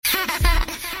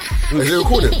Is it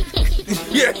recording?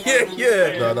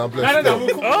 Yeah. Nah, I'm blessed. No.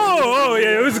 Oh,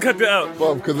 yeah, let's cut that out.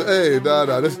 Because,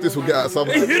 this will get out some.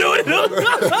 You know what?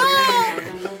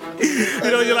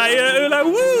 You're like,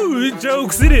 woo,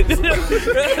 jokes in it.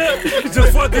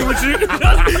 Just fucking with you.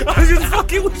 I was just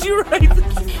fucking with you, right?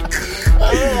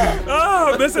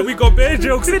 Listen, we got bad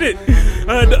jokes in it.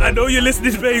 I know you're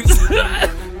listening, babes.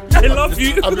 I love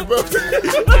you. Happy birthday.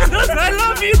 I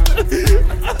love you.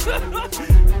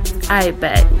 I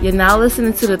bet. You're now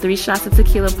listening to the 3 Shots of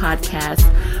Tequila podcast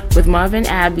with Marvin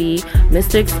Abbey,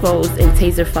 Mr. Exposed, and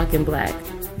Taser fucking Black.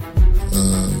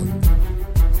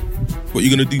 What, you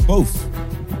gonna do both?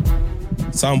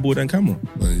 Soundboard and camera?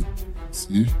 Wait,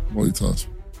 see? Multitask.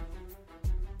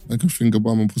 I can finger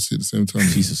bum and pussy at the same time.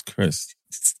 Jesus Christ.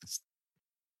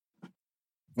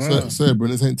 Say, bro,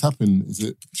 this ain't tapping, is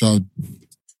it? Child,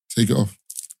 take it off.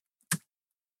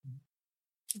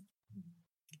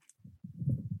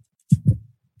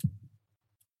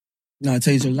 No, I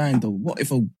tell you a line though. What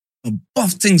if a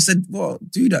buff thing said, "What?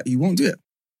 Do that"? You won't do it.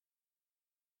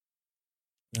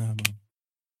 Nah, man.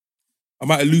 I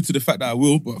might allude to the fact that I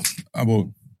will, but I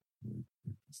won't.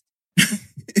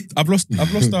 I've lost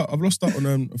out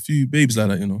on a few babes like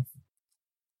that, you know.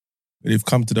 They've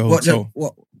come to the hotel.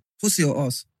 What? Pussy or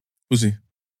ass? Pussy.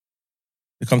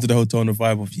 They come to the hotel on the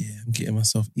vibe of, I'm getting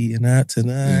myself eaten out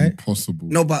tonight. Impossible.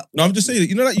 No, I'm just saying,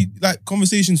 you know, like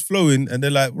conversations flowing, and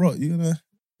they're like, "Bro, you're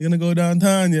gonna go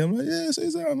downtown, yeah?" I'm like, "Yeah, say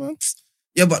that, man."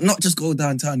 Yeah, but not just go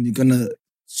downtown. You're gonna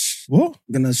what?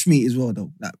 You're gonna schmeat as well,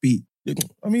 though. That beat.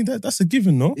 I mean, that's a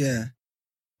given, no? Yeah.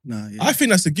 No, yeah. I think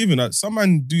that's a given. Like, some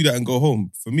man do that and go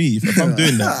home. For me, if I'm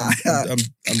doing that,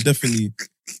 I'm definitely.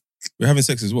 We're having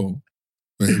sex as well.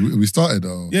 Wait, we started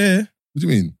though. Yeah. What do you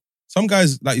mean? Some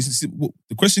guys, like,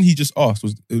 the question he just asked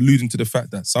was alluding to the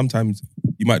fact that sometimes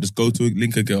you might just go to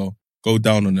link a girl, go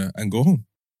down on her, and go home.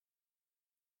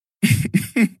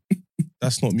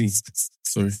 That's not me.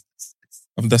 Sorry.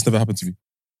 That's never happened to me.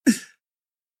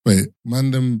 Wait,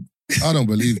 man, I don't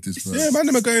believe this, bro. Yeah, man,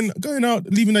 them are going out,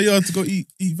 leaving the yard to go eat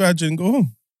veg and go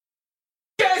home.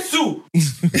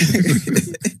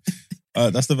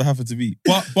 That's never happened to me.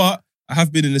 But I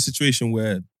have been in a situation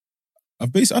where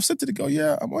I've said to the girl,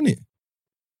 yeah, I'm on it.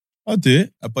 I'll do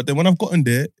it. But then when I've gotten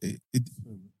there, it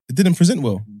didn't present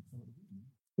well.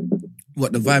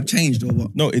 What, the vibe changed or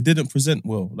what? No, it didn't present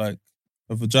well. Like,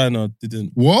 a vagina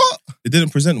didn't... What? It didn't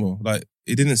present well. Like,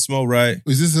 it didn't smell right.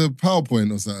 Is this a PowerPoint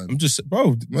or something? I'm just...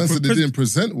 Bro... Man said it didn't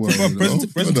present well. Bro,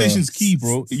 presentation's key,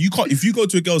 bro. If you go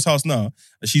to a girl's house now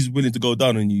and she's willing to go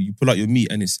down on you, you pull out your meat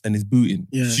and it's booting.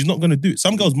 Yeah. She's not going to do it.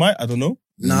 Some girls might, I don't know.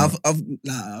 Yeah.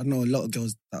 I know a lot of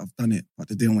girls that have done it, but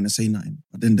they didn't want to say nothing.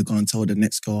 But then they go and tell the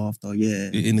next girl after,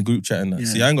 in the group chat and that. Yeah.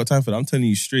 See, I ain't got time for that. I'm telling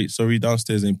you straight. Sorry,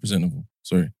 downstairs ain't presentable.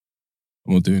 Sorry.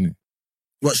 I'm not doing it.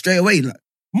 What, straight away? Like,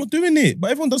 I'm not doing it.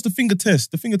 But everyone does the finger test.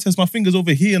 The finger test, my finger's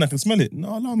over here and I can smell it.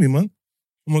 No, allow me, man.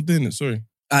 I'm not doing it. Sorry.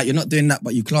 You're not doing that,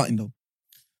 but you clarting though.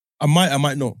 I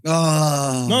might not.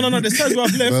 Oh. No. There's times where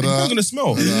I've left. It's not gonna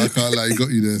smell. I can't lie. He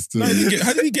got you there still.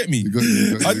 How did he get me? He got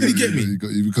you. How did he get me? He got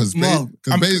you because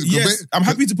I'm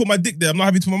happy to put my dick there. I'm not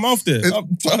happy to put my mouth there.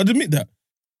 I'd admit that.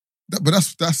 But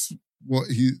that's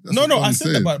what he. I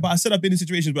said that, but I said I've been in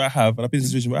situations where I have, and I've been in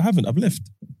situations where I haven't. I've left.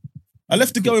 I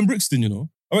left the girl in Brixton, you know.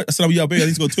 I said, baby, I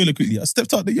need to go to the toilet quickly. I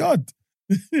stepped out the yard.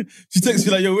 She texts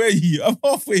me like, "Yo, where are you?" I'm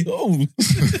halfway home.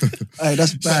 Hey,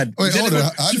 that's bad. Wait, hold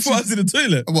on. She thought I was in the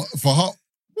toilet. What, for her?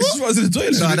 She thought I was in the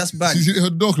toilet. Nah, that's bad. She her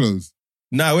door closed?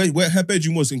 Nah, where her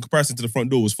bedroom was in comparison to the front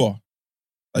door was far.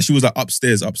 Like, she was like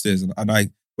upstairs, and I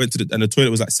went to and the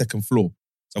toilet was like second floor.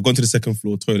 So I've gone to the second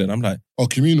floor toilet and I'm like, oh,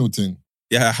 communal thing.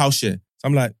 Yeah, a house share. So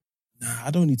I'm like, nah,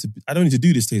 I don't need to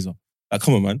do this, Taser. Like,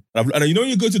 come on, man. And you know when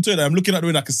you go to the toilet, I'm looking out the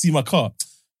window, I can see my car.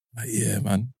 I'm like, yeah,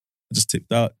 man. I just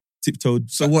tiptoed.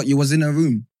 So what, you was in a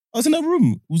room? I was in a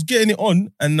room, was getting it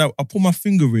on, and I put my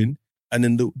finger in, and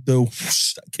then the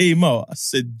whoosh that came out. I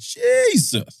said,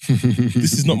 Jesus,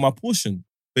 this is not my portion.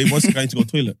 Babe, once I need to go to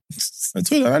the toilet. I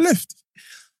toilet, and I left.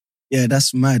 Yeah,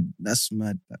 that's mad. That's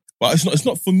mad. But it's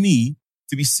not for me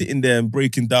to be sitting there and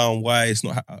breaking down why it's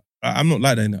not. I'm not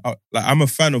like that. Innit? I'm a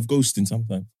fan of ghosting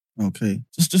sometimes. Okay.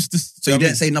 Just. So you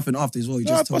didn't say nothing after as well? You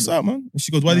just told her. Out, man. And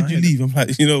she goes, why did you leave? I'm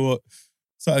like, you know what?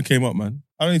 Something came up, man.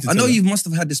 I know you must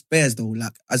have had this bears though,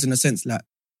 like, as in a sense, like,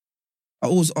 I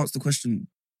always ask the question,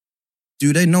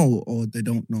 do they know or they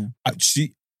don't know?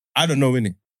 Actually, I don't know,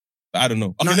 innit? I don't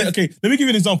know. Okay, let me give you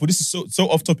an example. This is so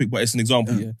off topic, but it's an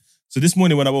example, yeah. So this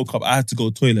morning when I woke up, I had to go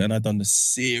to the toilet and I done the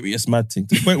serious mad thing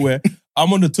to the point where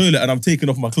I'm on the toilet and I'm taking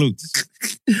off my clothes.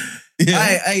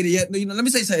 Yeah. Let me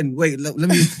say something. Wait, let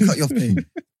me cut you off there.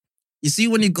 You see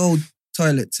when you go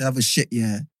toilet to have a shit,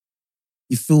 yeah,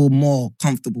 you feel more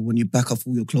comfortable when you back off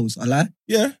all your clothes. I lie?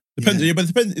 Yeah. Depends. Yeah. Yeah, but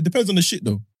it depends on the shit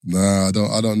though. Nah, I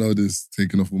don't know this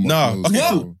taking off all my Nah, clothes. okay, bro.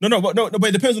 cool. No, but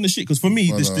it depends on the shit. Because for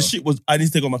me, the shit was I need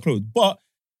to take off my clothes. But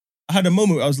I had a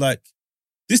moment where I was like,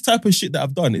 this type of shit that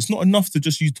I've done, it's not enough to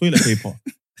just use toilet paper.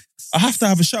 I have to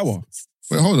have a shower.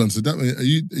 Wait, hold on. So that mean, are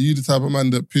you the type of man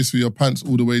that piss with your pants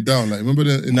all the way down? Like, remember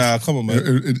Nah, come on, man.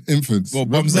 in infants? Well,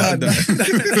 bums out.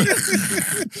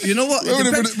 You know what?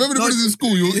 Remember the brothers in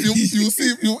school? You'll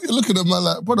see, you'll look at them man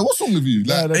like, brother, what's wrong with you?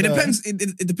 Like, It depends.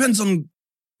 It depends on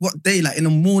what day, like in the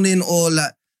morning or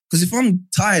like. Because if I'm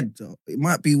tired, it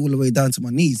might be all the way down to my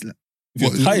knees. Like, If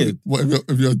you're tired. What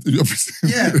if you're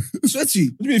yeah, sweaty.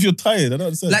 What do you mean if you're tired? I don't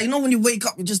understand. Like, you know when you wake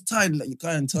up, you're just tired. Like you're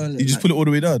going to toilet. You just like, put it all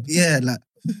the way down. Yeah, like.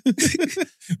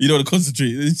 You don't want to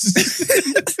concentrate. It's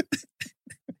just...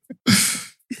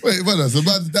 Wait, brother, so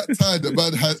man, that tired, that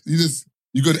man had,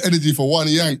 you got energy for one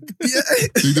yank. Yeah.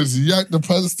 So you just yank the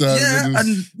pants down. Yeah, and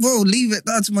just, and bro, leave it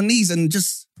down to my knees and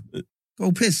just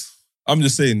go piss. I'm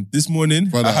just saying, this morning,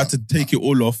 Brother. I had to take it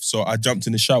all off, so I jumped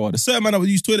in the shower. The certain man I would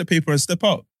use toilet paper and step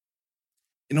out.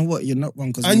 You know what? You're not wrong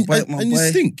because And my you boy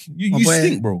stink. You boy-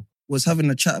 stink, bro. was having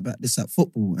a chat about this at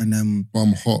football, and I'm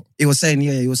hot. he was saying,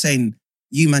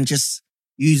 you man just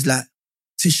use like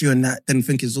tissue and that, then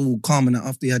think it's all calm and that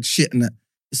after he had shit and that.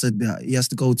 He said that he has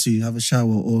to go to have a shower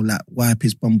or like wipe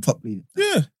his bum properly.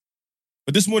 Yeah.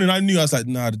 But this morning I knew, I was like,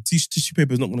 nah, the tissue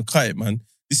paper is not going to cut it, man.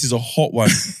 This is a hot one.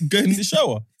 Get in the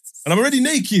shower. And I'm already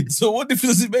naked, so what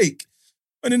difference does it make?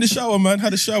 Went in the shower, man,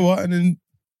 had a shower, and then it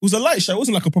was a light shower. It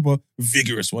wasn't like a proper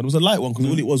vigorous one. It was a light one, because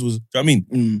all it was, do you know what I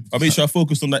mean? I made sure I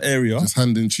focused on that area. Just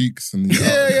hand in cheeks and Yeah,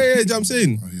 do you know what I'm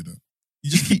saying? I hear that.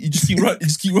 You just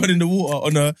keep running the water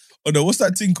on a what's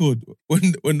that thing called?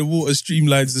 When the water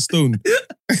streamlines the stone.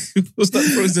 What's that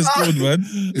process called, man?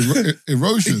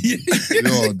 Erosion. Yeah.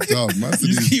 Yo, dumb. Man's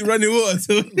You just keep running water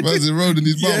till eroding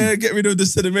his bum. yeah, get rid of the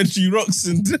sedimentary rocks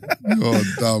and Oh,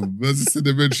 damn. Man's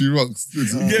sedimentary rocks.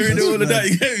 get rid of all of that,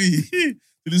 you get me?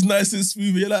 It is nice and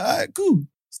smooth. You're like, all right, cool.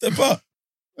 Step up.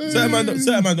 Certain man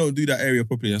don't do that area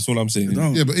properly. That's all I'm saying.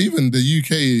 Yeah, but even the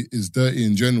UK is dirty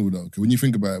in general, though. 'Cause when you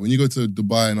think about it, when you go to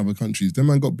Dubai and other countries, them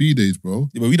man got B-days, bro.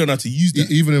 Yeah, but we don't know how to use that.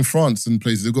 Even in France and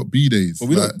places, they've got B-days. But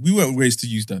Like, we weren't raised to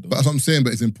use that, though. but that's what I'm saying,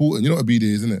 but it's important. You know what a B-day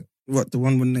is, isn't it? What, the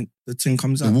one when the thing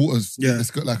comes The out? water's, Yeah. it's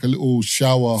got like a little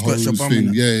shower It's got hose your bum thing. in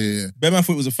it. Yeah. Bear man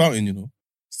thought it was a fountain, you know.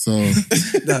 So,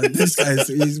 Nah, this guy's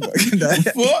he's fucking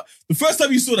that. What? The first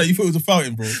time you saw that, you thought it was a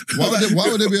fountain, bro. why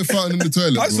would there be a fountain in the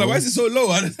toilet, I was like, bro? why is it so low?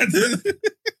 Man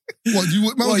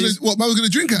was gonna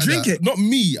drink out of Drink that? it. Not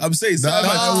me. I'm saying That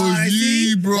certain man- was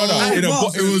you, bro. Brother, in a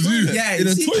What? it was you. Yeah, in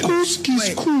a see- toilet.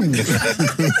 Wait.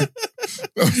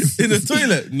 In a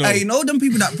toilet. No. Hey, you know them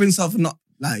people that bring stuff not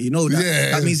like, you know that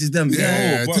Yeah. that means it's them.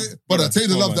 Yeah. bro. But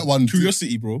Taylor loved that one.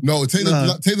 Curiosity, bro. No, Taylor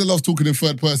loves talking in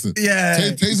third person. Yeah.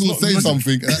 Taylor will say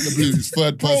something and at the blue, it's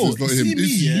third person, it's not him. see me,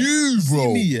 It's yeah? you, bro.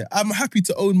 See me, yeah. I'm happy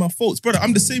to own my faults. Brother,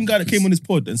 I'm the same guy that came on this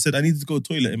pod and said I needed to go to the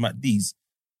toilet in MacD's.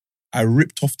 I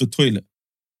ripped off the toilet.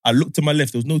 I looked to my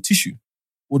left, there was no tissue.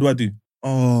 What do?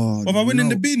 Oh, But I went in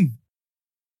no. the bin.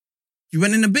 You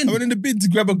went in the bin? I went in the bin to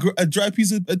grab a dry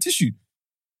piece of tissue.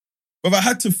 But I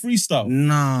had to freestyle.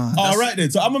 Nah. All right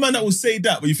then. So I'm a man that will say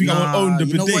that, but you think I Nah, won't own the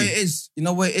you know bidet. what it is? You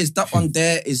know what it is? That one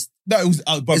there is No, it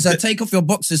was is a take off your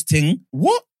boxes thing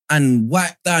what? and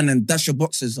wipe down and dash your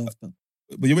boxes after.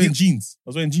 But you're wearing jeans. I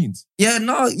was wearing jeans. Yeah,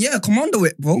 no, yeah, commando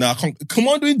it, bro. Nah, come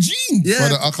on, doing jeans. Yeah.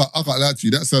 Brother, I can't lie to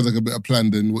you. That sounds like a better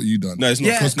plan than what you done. No, it's not.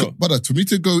 Yeah. It's not. Brother, to me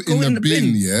to go in the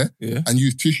bin, yeah, Yeah. and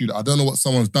use tissue, I don't know what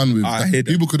someone's done with. I hear that.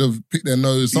 People could have picked their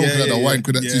nose. Someone could have had a wank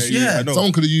with that tissue. Yeah, I know.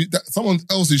 Someone could have used that. Someone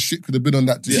else's shit could have been on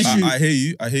that tissue. Yeah, I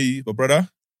hear you. But brother,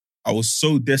 I was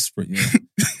so desperate, yeah.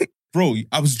 Bro,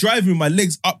 I was driving with my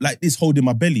legs up like this, holding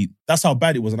my belly. That's how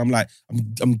bad it was. And I'm like,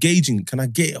 I'm gauging, can I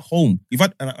get it home?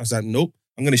 And I was like, nope,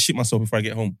 I'm gonna shit myself before I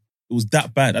get home. It was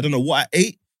that bad. I don't know what I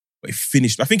ate, but it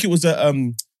finished. I think it was a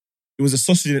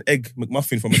sausage and egg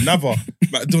McMuffin from another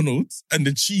McDonald's, and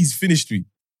the cheese finished me.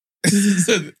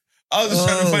 So I was just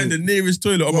trying to find the nearest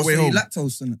toilet on my way home.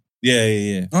 Lactose in it.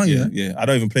 Yeah. Oh, yeah? Yeah. I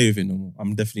don't even play with it no more.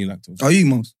 I'm definitely lactose. Are you,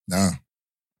 Mos? Nah,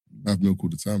 I have milk all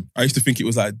the time. I used to think it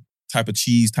was like type of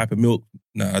cheese, type of milk.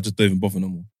 Nah, I just don't even bother no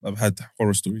more. I've had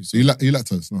horror stories. So you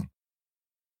lactose? No. I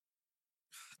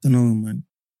don't know, man.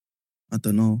 I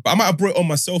don't know. But I might have brought it on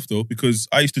myself though, because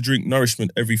I used to drink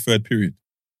nourishment every third period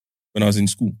when I was in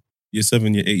school. Year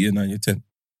 7, year 8, year 9, year 10.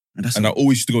 And I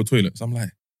always used to go to the toilet. So I'm like,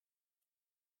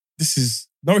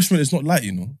 nourishment is not light,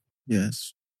 you know?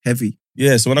 Yes. Heavy.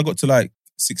 Yeah, so when I got to like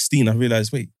 16, I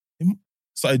realized, wait, you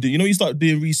start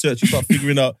doing research, you start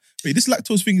figuring out, wait, this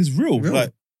lactose thing is real. Real.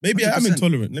 Like, maybe I am 100%.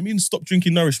 intolerant. Let me stop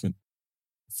drinking nourishment.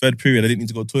 third period, I didn't need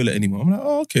to go to the toilet anymore. I'm like,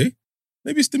 oh, okay.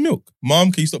 Maybe it's the milk.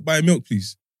 Mom, can you stop buying milk,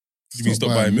 please? What do you mean stop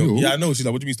buying milk? Yeah, I know. She's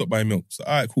like, what do you mean stop buying milk? So,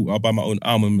 all right, cool. I'll buy my own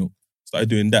almond milk. Started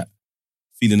doing that.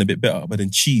 Feeling a bit better. But then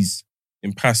cheese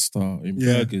in pasta, in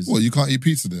burgers. What, you can't eat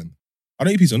pizza then? I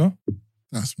don't eat pizza, no.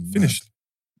 That's mad. Finished.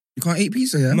 You can't eat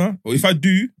pizza, yeah? No. Well, if I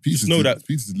do, Pizza's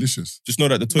pizza's delicious. Just know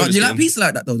that the toilet. But do you like pizza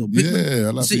like that though? Yeah,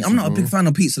 I like See, pizza, I'm not a bro. big fan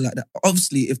of pizza like that.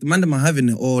 Obviously, if the man them are having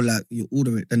it or like you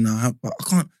order it, then I'll have. But I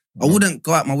can't. I wouldn't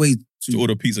go out my way to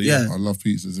order pizza. Yeah. I love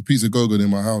pizza. There's a pizza go-go in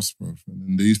my house, bro.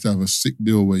 And they used to have a sick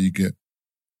deal where you get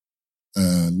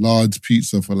large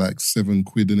pizza for like £7,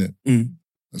 innit? Mm.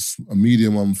 A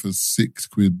medium one for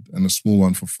 £6 and a small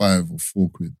one for £5 or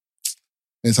 £4.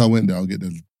 Next time I went there, I'll get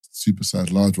the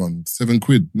supersized large one.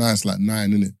 £7. Nice, like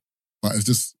 9, innit? But it's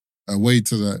just a way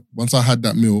to that. Once I had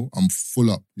that meal, I'm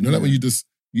full up. You know that when you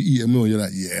eat a meal, you're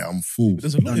like, yeah, I'm full.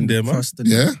 There's a lot in there, man.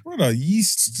 Yeah? Brother,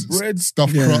 yeast, bread.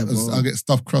 Stuffed crust. I get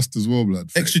stuffed crust as well,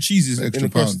 blood. Extra cheeses in Extra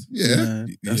the crust. Yeah.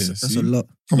 That's a lot.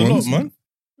 Come That's on. a lot, man.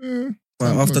 Yeah.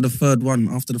 But after the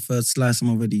third slice, I'm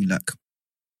already like...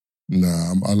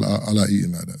 Nah, I like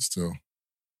eating like that still.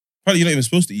 Probably you're not even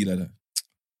supposed to eat like that.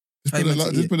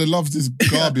 This brother loves this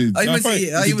garbage. You're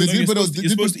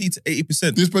supposed to eat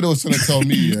 80%. This brother was trying to tell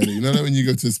me, yeah, you know that when you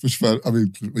go to a special,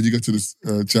 when you go to this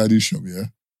Chinese shop, yeah,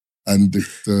 and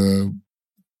the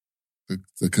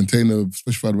container of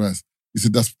special fried rice, he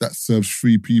said that serves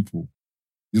 3 people.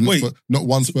 You're not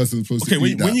one person supposed to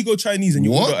eat that. When you go Chinese and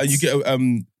you order and you get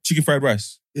chicken fried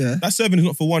rice, that serving is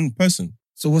not for one person.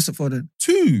 So what's it for then?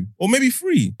 2 or maybe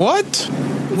 3. What?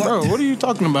 Bro, what are you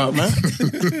talking about, man?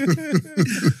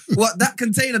 What, that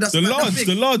container? That's the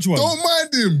large one. Don't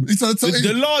mind him. He's trying to tell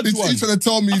the large one. He's trying to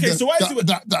tell me so why is it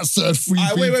that serves 3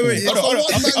 people. Wait. Wait.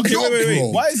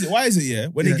 Why is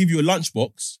it, when they give you a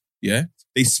lunchbox,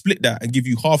 they split that and give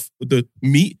you half the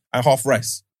meat and half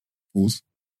rice? Pause.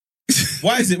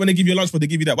 Why is it when they give you a lunchbox, they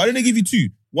give you that? Why don't they give you 2?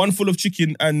 One full of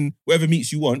chicken and whatever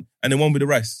meats you want, and then one with the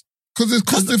rice? Because it's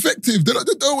cost effective. They're trying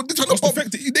to Cost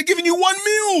effective. They're giving you 1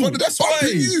 meal. But that's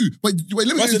bumping you. Wait,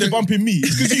 let me. Why they're bumping me?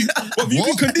 It's because you've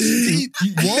been conditioned to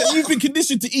eat. What? You've been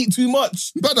conditioned to eat too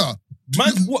much. Brother.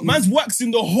 Man's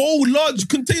waxing the whole large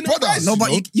container. Brother, of rice, No,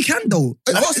 but you can though.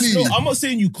 I'm not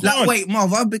saying you can't. Like, wait,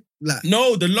 Marv, I'll be like...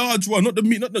 No, the large one, not the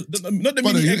meat, not the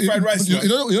mini egg fried rice. You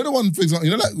know the one, for example,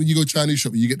 like when you go Chinese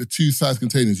shop, you get the 2 size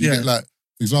containers. You get like,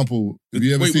 for example, have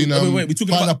you ever seen we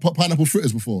talking pineapple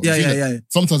fritters before? Yeah.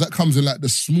 Sometimes that comes in like the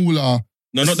smaller.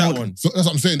 No, not that one. So that's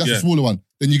what I'm saying. That's the smaller one.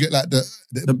 Then you get like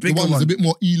the bigger one that's a bit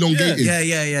more elongated.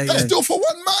 Yeah. That's still for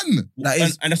one man.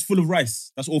 And that's full of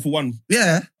rice. That's all for one.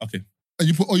 Yeah. Okay. And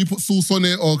you put sauce on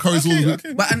it or curry sauce.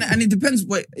 Okay. But and it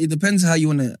depends how you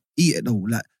want to eat it though.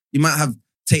 Like you might have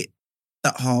take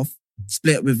that half,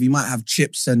 split it with, you might have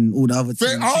chips and all the other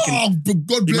things. God You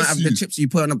might bless have you. the chips you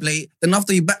put on a plate. Then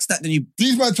after you backstack, then you...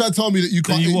 These man try to tell me that you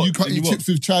can't eat chips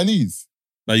with Chinese.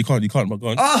 No, you can't, but go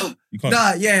on. Oh! You can't.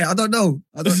 Nah, yeah, I don't know.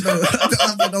 I don't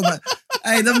know, man.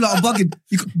 Hey, them lot are bugging.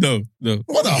 No.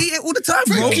 What You eat it all the time,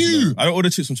 bro. Thank you. No. I don't order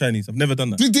chips from Chinese. I've never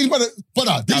done that. These brother,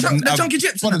 The chunky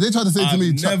chips. Brother, they try to say to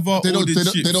me, never they don't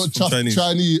ordered chips trust from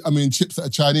Chinese. chips that are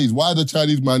Chinese. Why are the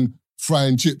Chinese man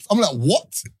frying chips? I'm like,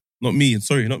 what? Not me.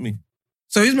 Sorry, not me.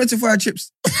 So who's meant to fry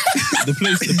chips? The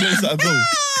place that I go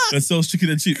that sells chicken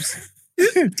and chips.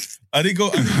 I didn't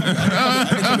go. I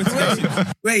didn't go to get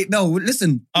chips. Wait, no,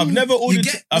 listen. I've never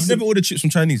ordered chips from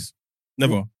Chinese.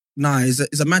 Never. Nah,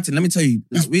 it's a mad thing. Let me tell you.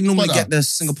 Like, we normally brother. get the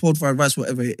Singapore fried rice,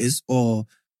 whatever it is, or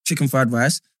chicken fried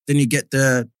rice. Then you get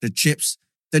the chips.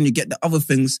 Then you get the other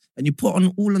things, and you put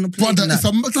all on the plate. Brother,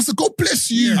 that's a God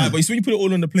bless you. But it's when you put it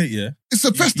all on the plate, yeah. It's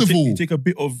a festival. You take a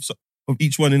bit of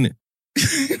each one in it.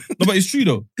 No, but it's true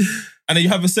though. And then you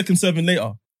have a second serving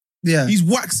later. Yeah. He's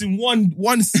waxing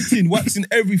one sitting, waxing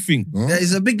everything. Huh? Yeah,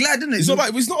 he's a big lad, isn't it?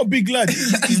 It's not a big lad.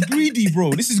 He's greedy,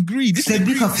 bro. This is greed. This is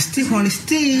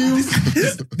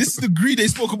the greed they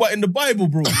spoke about in the Bible,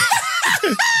 bro.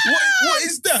 What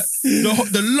is that?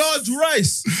 The large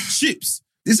rice, chips,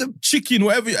 chicken,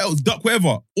 whatever else, duck,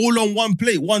 whatever, all on one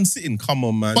plate, one sitting. Come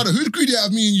on, man. Brother, who's greedy out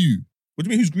of me and you? What do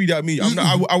you mean who's greedy at me?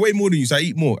 I weigh more than you, so I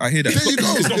eat more. I hear that. There you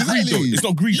go. It's not greed, though. It's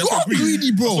not greed. You are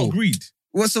greedy, bro. That's not greed.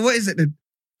 So what is it then?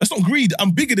 That's not greed.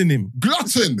 I'm bigger than him.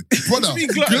 Glutton, brother. What do you mean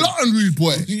glutton? Rude boy.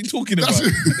 What are you talking about?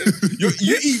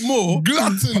 You eat more.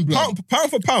 Glutton, bro. Pound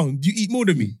for pound, you eat more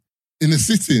than me. In a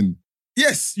sitting.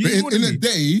 Yes, you But eat more in than a me.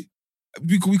 day,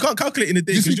 We can't calculate in a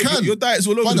day. Yes, we 'cause can. Your diet's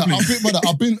all over the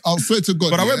place. I swear to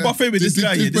God. But I went buffet with this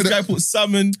guy. This guy put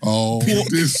salmon, pork,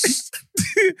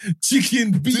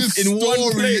 chicken, beef this in one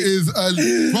story plate. is a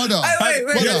brother. Wait.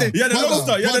 brother, Yeah, the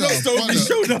lobster over his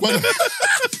shoulder.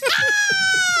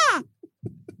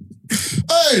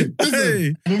 Hey, Hey,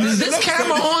 listen. Is this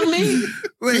camera on me?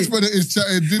 This brother is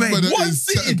chatting. This brother one is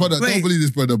sitting. chatting. Brother, don't Wait. believe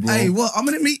this brother, bro. Hey, what? I'm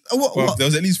gonna meet. What? Bro, What? there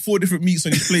was at least 4 different meats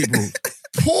on his plate, bro.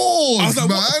 I Pause, was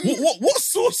like, man. what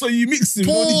sauce are you mixing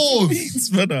with all Pause. these meats,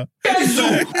 brother?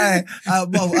 Hey, well,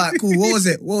 alright, cool. What was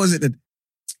it? What was it then?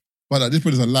 Brother, this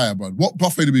brother's a liar, bro. What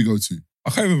buffet did we go to? I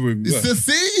can't remember where we It's were. the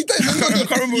see. I can't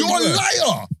remember You're what a we were.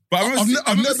 liar. But I remember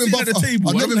I've never been sitting at the table.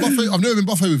 I've never been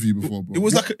buffet with you before, bro. It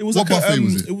was What like buffet a,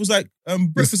 was it? it was like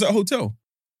breakfast at a hotel.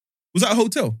 Was that a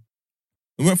hotel?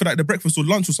 We went for like the breakfast or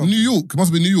lunch or something. New York. It must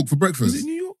have been New York for breakfast. Was it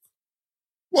New York?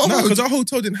 What No, about- because our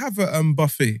hotel didn't have a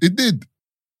buffet. It did.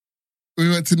 When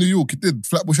we went to New York, it did.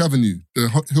 Flatbush Avenue, the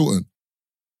Hilton.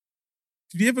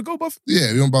 Did you ever go buffet?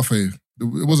 Yeah, we went buffet.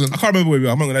 It wasn't. I can't remember where we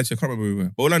were. I'm not gonna lie to you. I can't remember where we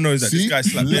were. But all I know is that this guy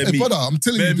slapped bare meat. Brother, I'm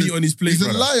telling Bare you, meat on his plate, he's a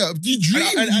brother. liar. You dreamed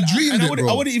And I it, bro.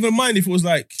 I wouldn't even mind if it was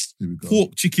like Here we go.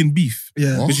 pork, chicken, beef.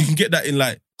 Yeah. What? Because you can get that in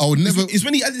like. I would never. It's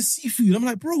when he added seafood. I'm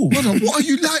like, bro. Brother, what are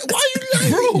you like? Why are you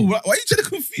lying? Bro, why are you trying to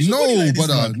confuse your body No, like this,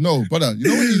 brother, man? no, brother.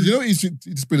 You know what he's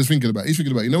been thinking about? He's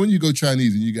thinking about, you know when you go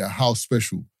Chinese and you get a house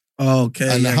special, Okay.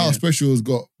 and the yeah, house special has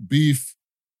got beef,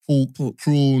 pork,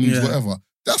 prawns, Yeah. whatever.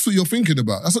 That's what you're thinking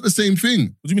about. That's not the same thing. What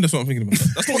do you mean that's what I'm thinking about?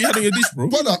 That's not what you had on your dish, bro.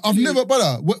 Brother,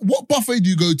 what buffet do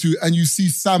you go to and you see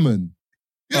salmon?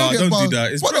 You Oh, get don't bar- do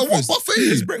that. It's Brother, breakfast. what buffet?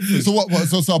 It's breakfast.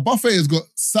 So so a buffet has got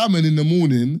salmon in the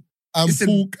morning and It's a-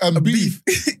 pork and a beef.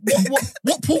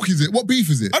 what pork is it? What beef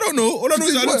is it? I don't know. All I know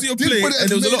is I looked at your This plate brother and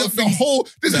there was a has lot of made up things. the whole.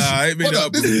 This Nah, is, I ain't made it brother,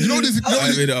 up, this- bro. you know this. You know, I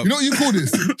ain't made it up. you know what you call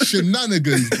this?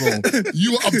 Shenanigans, bro.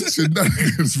 You are up to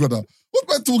shenanigans, brother. What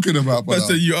am I talking about, I brother?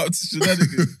 said you up to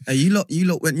shenanigans. Hey, you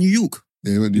lot went New York.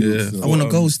 Yeah, when you Yeah. so- I wanna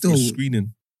go still. for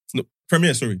screening. No,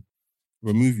 premiere, sorry. For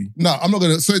a movie. Nah, I'm not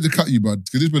gonna. Sorry to cut you, bud,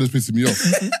 because this brother's pissing me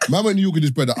off. Man went to New York with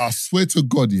this brother. I swear to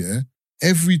God, yeah,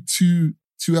 every 2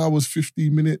 hours,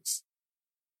 15 minutes,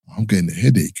 I'm getting a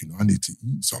headache. You know, I need to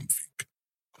eat something.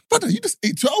 Brother, you just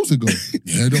ate 2 hours ago.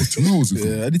 Yeah, that was 2 hours ago.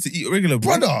 Yeah, I need to eat regular,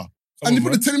 bro. Brother, Come and the on,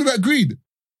 brother man. telling me about greed.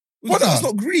 brother. That's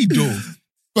not greed, though.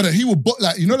 Brother, he will,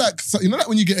 like, you know, like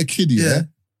when you get a kid, yeah, Yeah.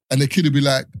 and the kid will be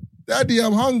like, Daddy,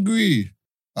 I'm hungry.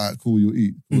 All right, cool, you'll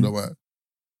eat. Cool, that work.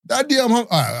 Daddy, I'm hungry.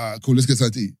 All right, cool, let's get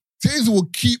something to eat. Taser will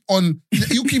keep on,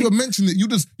 you keep on mentioning it.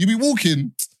 You be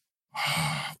walking,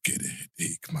 I'm getting a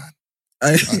headache, man.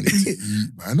 I need to eat,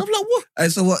 man. I'm like, what? Hey,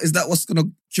 so what is that? What's gonna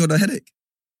cure the headache?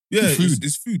 Yeah, Food.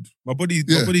 it's food. My body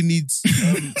Yeah. needs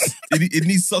it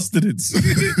needs sustenance.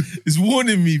 It's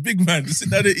warning me, big man, just sit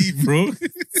down and eat, bro.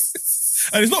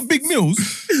 And it's not big meals.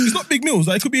 It's not big meals.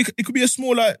 Like it could be a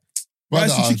small like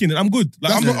rice and Brother, chicken, and I'm good.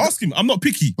 Like I'm that's not asking. I'm not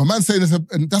picky. My man saying there's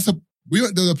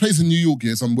a place in New York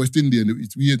here, some West Indian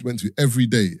that we went to every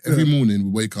day. Every morning we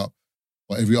wake up,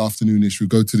 or every afternoonish we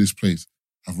go to this place,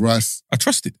 have rice. I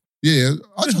trust it. Yeah,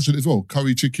 I trust it as well.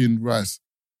 Curry, chicken, rice.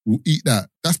 We'll eat that.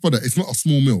 That's brother. It's not a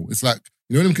small meal. It's like,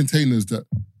 you know them containers that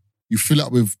you fill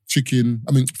up with chicken.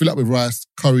 I mean, fill up with rice,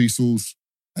 curry sauce,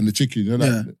 and the chicken. You know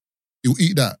that? Yeah. You'll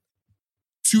eat that.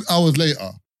 2 hours later,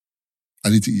 I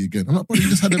need to eat again. I'm like, brother, you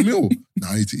just had a meal.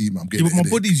 Nah, I need to eat, man. I'm Yeah, getting but my a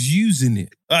headache. body's using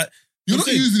it. Like You're I'm not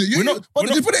saying, using it. we're not- But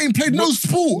we're the brother ain't played no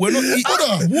sport. we're not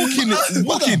Brother, walking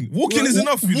is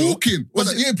enough, you know. Walking.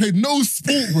 Brother, he ain't played no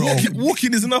sport, bro.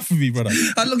 Walking is enough for me, brother.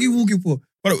 How long are you walking for?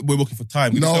 Brother, we're walking for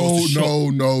time. This guy wants to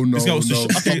shop. No. This guy wants to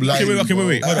shop. Stop lying, wait. bro.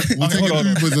 Hold on. We're taking Hold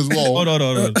on. Ubers as well. Hold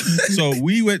on. So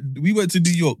we went to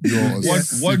New York. You're a One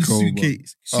sicko,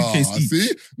 suitcase Ah, each. see?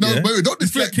 No, Yeah. wait, don't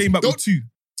This guy deflect. came back Don't- with 2.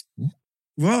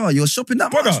 Bro, you're shopping that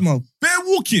Brother. much, man. Bare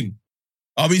walking.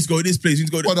 Oh, we need to go to this place. We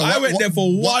need to go. Brother, I went there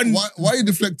for one. Why are you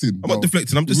deflecting? I'm not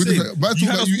deflecting. I'm just saying. Man talking You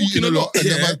had about us you walking eating a lot, and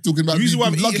then yeah. man talking about The reason why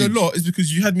I'm you eating a luggage. lot is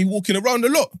because you had me walking around a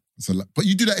lot. But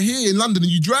you do that here in London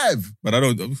and you drive. But I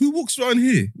don't. Who walks around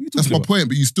here? What are you That's talking my about? point.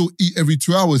 But you still eat every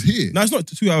 2 hours here. No, it's not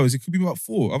 2 hours. It could be about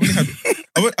 4.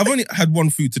 I've only had one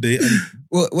food today and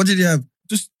What did you have?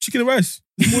 just chicken and rice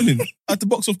this morning. I had to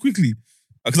box off quickly.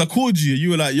 Because I called you and you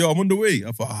were like, yo, I'm on the way.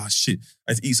 I thought, shit,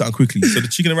 I had to eat something quickly. So the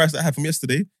chicken and rice that I had from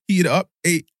yesterday, heated it up,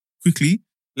 ate quickly,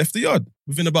 left the yard.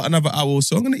 Within about another hour or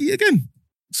so, I'm going to eat again.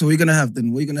 So what are you gonna have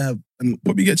then? What are you gonna have? And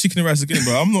Probably get chicken and rice again,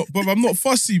 bro. I'm not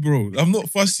fussy, bro. I'm not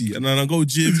fussy. And then I go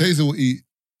gym. Taser will eat.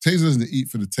 Taser doesn't eat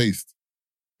for the taste.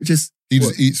 just He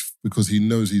just eats because he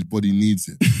knows his body needs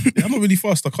it. Yeah, I'm not really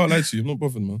fast. I can't lie to you. I'm not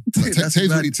bothered, man. Like, That's Taser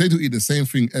bad. will eat the same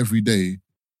thing every day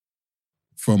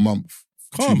for a month.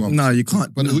 Can't. 2 months. No, you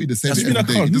can't. But No. he'll eat the same That's thing mean I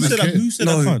every day. can't. He Who doesn't said, care. who said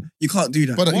I No, can't? you can't do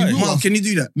that. But he Why? will. Mark, can you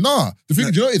do that? Nah, the thing,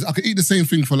 Like- do you know what it is? I can eat the same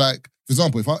thing for like, for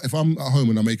example, if I'm at home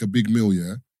and I make a big meal,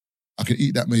 yeah, I can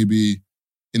eat that maybe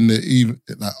in the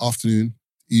like afternoon,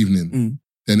 evening. Mm.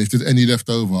 Then if there's any left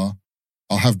over,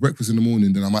 I'll have breakfast in the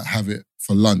morning. Then I might have it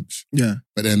for lunch. Yeah.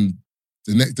 But then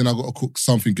then I got to cook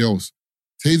something else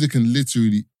Taser can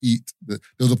literally eat. There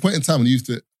was a point in time when he used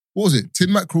to, what was it?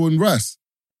 Tin mackerel and rice.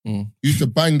 He used to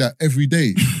bang that every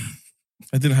day.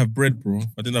 I didn't have bread, bro.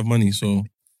 I didn't have money, so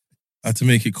I had to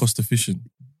make it cost efficient.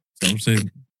 That's what I'm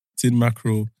saying. Tin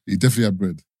mackerel, He definitely had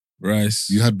bread. rice.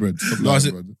 You had bread. Stop No, lying, I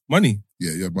said- brother. Money?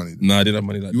 Yeah, you had money. No, I didn't have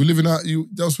money like that. You were living out,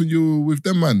 that was when you were with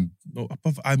them, man. No,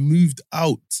 I moved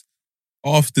out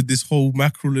after this whole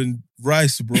mackerel and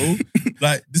rice, bro.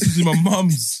 Like, this is in my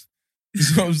mum's. You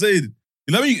know what I'm saying?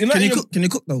 Can you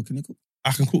cook though? Can you cook?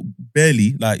 I can cook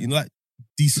barely, like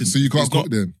decent. So you can't It's cook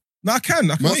not- then? No, I can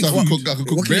Must make have food. I can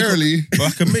cook What can you cook? barely. But I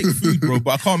can make food, bro.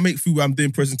 But I can't make food where I'm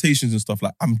doing presentations and stuff.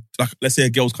 Like, let's say a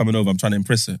girl's coming over, I'm trying to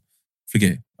impress her.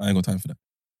 Forget it. I ain't got time for that.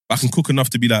 But I can cook enough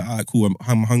to be like, all right, cool,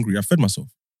 I'm hungry. I fed myself.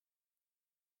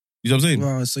 You know what I'm saying?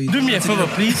 Wow, so you Do me a favor,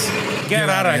 please. Get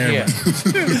out of here.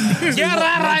 Get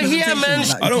out of here, man.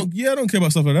 I don't care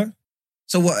about stuff like that.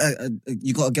 So what?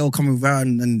 You got a girl coming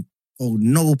around and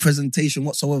no presentation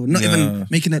whatsoever, not Nah. even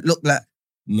making it look like.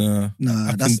 Nah. Nah,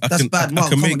 I that's can- bad. I Mark,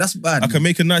 can come make- on, that's bad. I can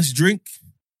make a nice drink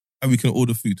and we can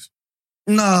order food.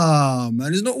 Nah,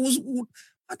 man, it's not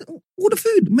all the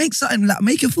food. Make something like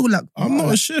make it feel like. I'm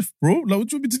not a chef, bro. Like, what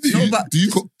do you want me to do? No, but Do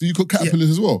you cook caterpillars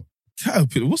as well?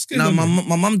 Caterpillar, what's going Nah, on?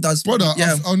 my mum does. Brother,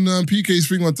 yeah. on PK's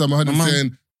thing one time, I heard him My mum-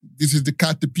 saying, this is the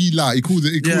caterpillar. He called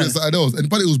it Yeah. something else.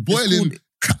 But it was boiling called-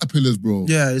 caterpillars, bro.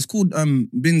 Yeah, it's called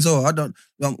binzo. I don't.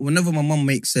 Whenever my mum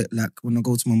makes it, like when I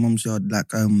go to my mum's yard,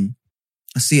 like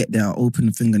I see it there. I open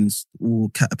the thing and it's all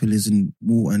caterpillars and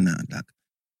water and that. Like,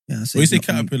 yeah. I say When you say it's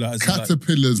not- caterpillar, as in, like,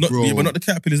 Caterpillars, not, bro. yeah, but not the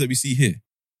caterpillars that we see here.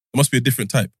 There must be a different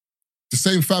type. The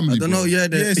same family, I don't know. bro. Yeah, Yeah,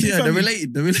 they're, see, yeah, they're family.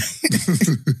 related. They're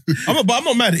related. I'm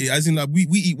not mad at it. As in, like, we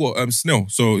eat what snail,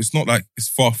 so it's not like it's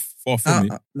far from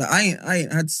it. Like, I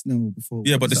ain't had snail before.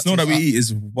 Yeah, but the snail that we eat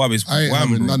is it's I ain't wham,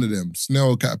 having bro. none of them.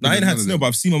 Snail, caterpillar. No, I ain't had none of snail, them. but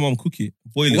I've seen my mum cook it,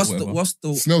 boil it, What's whatever.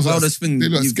 the Snails wildest thing? They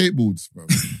look like you've- skateboards, bro.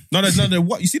 No, they're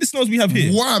what? You see the snails we have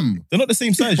here? Wham! They're not the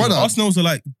same size. Brother. Our snails are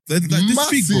like they're like this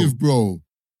big, bro. Massive, bro.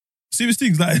 Serious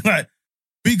things like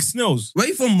big snails. Where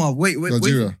you from, Marv? Wait.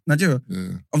 Nigeria. Nigeria. Yeah.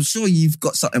 I'm sure you've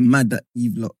got something mad that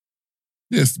you've lost.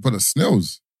 Yes, but the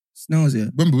snails. Snails, yeah.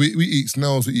 Remember, we eat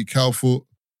snails, we eat cowfoot.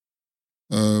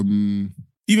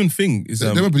 Even thing is They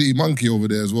remember to eat monkey over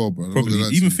there as well, bro. probably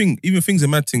even thing's a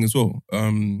mad thing as well.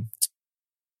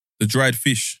 The dried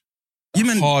fish, You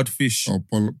meant Oh, hard fish.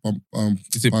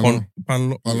 Is it pala. pan? I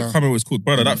Pala. can't remember what it's called,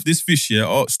 brother. This fish,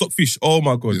 yeah, stockfish. Oh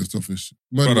my god, Yeah, stockfish.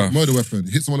 Brother. Murder weapon.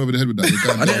 Hit someone over the head with that.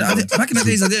 They're going I down, didn't, back in the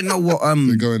days, I didn't know what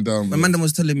They're going down. My bro. man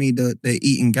was telling me that they're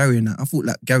eating Gary and that. I thought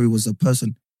like Gary was a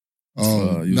person.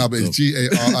 Oh, you're nah, but it's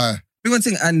Gari. Big one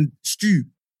thing and stew.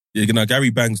 yeah. Now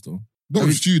Gary bangs though. Not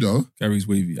with stew though. Gary's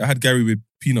wavy. I had Gary with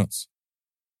peanuts.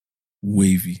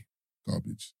 Wavy.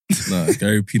 Garbage. Nah,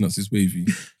 Gary with peanuts is wavy.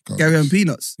 Garbage. Gary and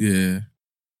peanuts. Yeah.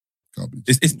 Garbage.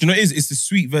 It's you know what it is? It's the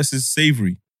sweet versus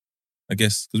savory, I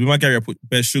guess. Because with my Gary, I put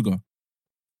bare sugar.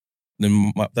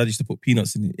 Then my dad used to put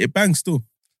peanuts in it. It bangs still.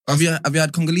 Have you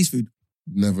had Congolese food?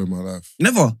 Never in my life.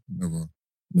 Never. Never.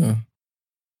 No.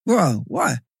 Wow.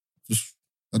 Why? Just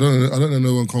I don't know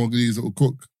no one Congolese that will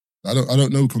cook. I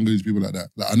don't know Congolese people like that.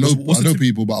 Like I know What's I the know tip-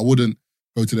 people, but I wouldn't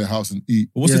go to their house and eat.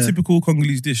 what's the Yeah. typical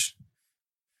Congolese dish?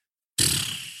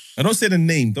 I don't say the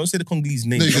name. Don't say the Congolese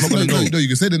name. No, you I'm not can, gonna know. no, you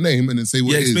can say the name and then say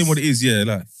what Yeah, it is. explain what it is. Yeah,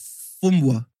 like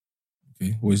Fumbwa.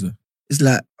 okay, what is that? It's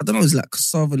like, I don't know, it's like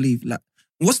cassava leaf. Like,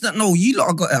 what's that? No, you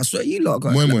lot got it. I swear you lot got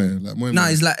it. Moi Like, moi, like moi nah, moi.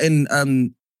 it's like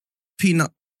in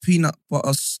peanut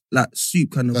butter like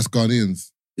soup kind of. That's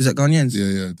Ghanaians. Is that Ghanaians?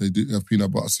 Yeah, they do have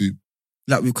peanut butter soup.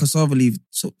 Like with cassava leaf.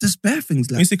 So there's bare things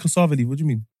When you like, say cassava leaf, what do you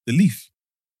mean? The leaf.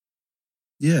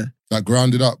 yeah, Like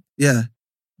grounded up. yeah.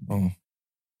 Oh,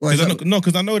 Well, is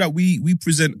because I know that we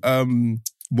present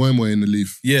Moi moi in the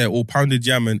leaf. yeah, or pounded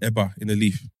yam and eba in the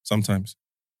leaf sometimes.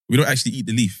 We don't actually eat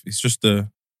the leaf. It's just the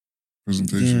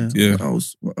Presentation. Yeah.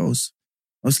 What else?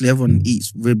 Obviously, everyone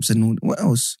eats ribs and all. What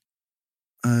else?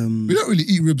 We don't really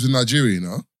eat ribs in Nigeria, you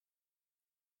know?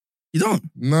 You don't?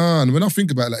 Nah, and when I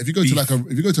think about it, like if you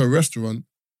go to a restaurant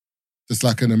that's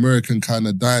like an American kind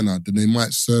of diner, then they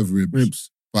might serve ribs.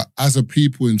 Ribs. But as a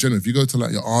people in general, if you go to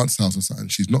like your aunt's house or something,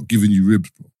 she's not giving you ribs,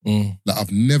 bro. Like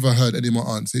I've never heard any of my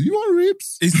aunts say, "You want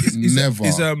ribs?" Never.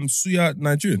 Is suya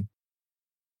Nigerian?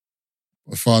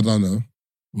 As far as I know.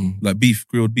 Like beef,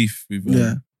 grilled beef with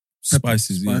Yeah.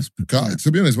 spices. Yeah. Spice.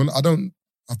 To be honest, when I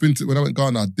went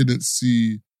Ghana, I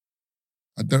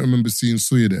don't remember seeing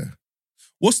suya there.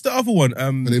 What's the other one?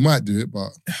 But they might do it,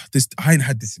 but I ain't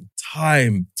had this in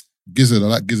time. gizzard, I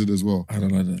like gizzard as well. I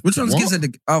don't know that. Which one's What?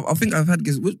 gizzard? I think I've had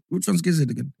gizzard. Which one's gizzard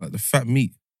again? Like the fat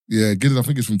meat. Yeah, gizzard, I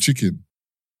think it's from chicken.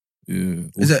 Yeah.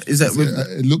 Is that with?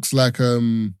 It looks like,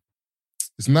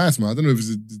 It's nice, man. I don't know if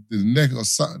it's the neck or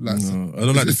something. Like, No, I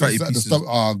don't like the fatty the pieces. stuff.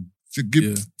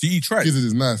 Yeah. Do you eat tripe? Gizzard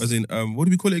is nice. As in, what do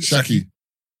we call it? Shaki.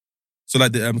 So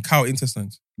like the cow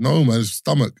intestines. No, man, it's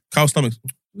stomach. Cow stomachs.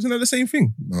 Isn't that the same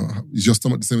thing? No, is your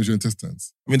stomach the same as your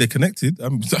intestines? I mean, they're connected.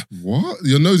 What?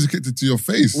 Your nose is connected to your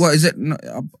face. What is it? No,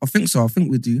 I think so. I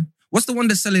think we do. What's the one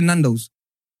that's selling Nando's?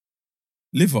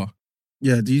 Liver.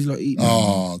 Yeah, do you like eat?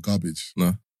 Oh, garbage.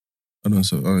 I don't.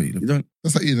 So I don't eat You liver. don't.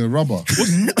 That's like eating a rubber.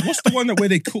 What's the one where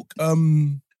they cook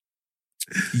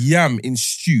yam in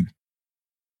stew?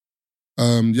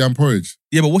 Yam porridge.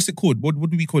 Yeah, but what's it called? What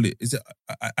do we call it? Is it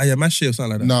ayamashi or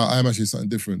something like that? No, I am actually something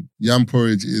different. Yam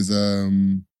porridge is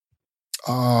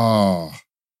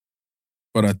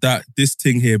But this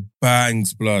thing here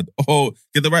bangs blood. Oh,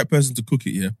 get the right person to cook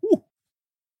it. Yeah. Woo.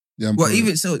 yam Well, porridge.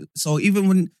 even so, even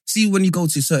when you go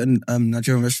to certain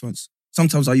Nigerian restaurants,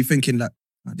 sometimes are you thinking like,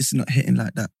 "Oh, this is not hitting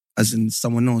like that," as in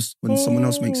someone else when someone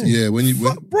else makes it. Yeah, when you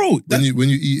Bro,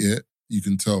 eat it, you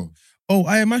can tell. oh,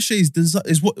 ayamashi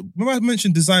is what. Remember I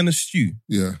mentioned designer stew.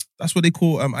 Yeah, That's what they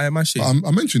call ayamashi. but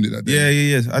I mentioned it that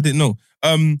day. Yeah. I didn't know.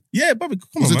 Yeah, Bobby, come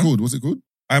What's on, it man. called? What's it called?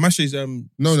 Ayamashi is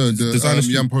No, the designer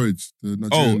stew. yam porridge. The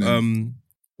Nigerian name.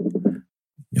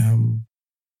 Yam.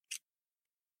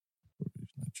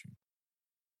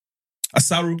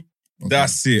 Asaru. Okay.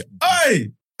 That's it.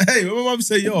 Hey, when my mum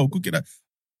say, yo, I'm cooking that.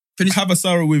 Have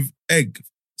asaru with egg,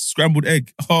 scrambled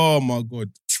egg. Oh my God.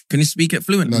 Can you speak it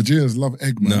fluently? Nigerians love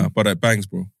egg, man. Nah, but that bangs,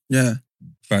 bro. Yeah.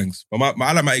 Bangs. But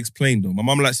I like my eggs plain though. My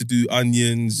mum likes to do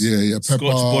onions. Yeah, pepper.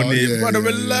 Scotch bonnet. Yeah, Brother, yeah,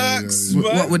 relax, yeah.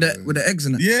 man. What with the eggs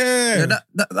in it? Yeah.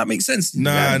 Yeah, that makes sense.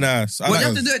 Nah. Yeah. So Well, I you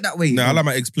like, have to do it that way. I like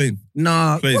my eggs plain.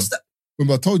 Nah. Plain. What's that?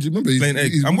 Remember, I told you. Remember, Plain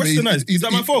egg. I'm westernized. Is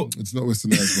that my fault? It's not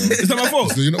westernized, bro. Is that my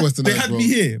fault? So you're not westernized, They had bro. me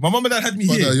here. My mum and dad had me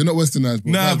Brother, here. you're not westernized,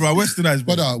 bro. Nah, bro, I westernized,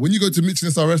 bro. Brother, when you go to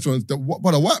Michelin star restaurants,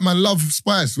 brother, white man love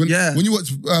spice. When you watch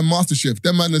MasterChef,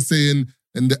 them man are saying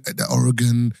and the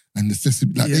Oregon and the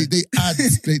sesame, like they add,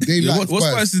 they Yeah, like what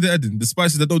spice. spices they adding? The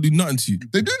spices that don't do nothing to you.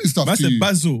 They do this stuff I to said you.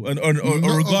 basil and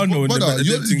oregano and Brother,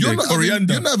 you're not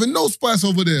coriander. You're not having no spice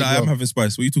over there, Nah, I am bro. having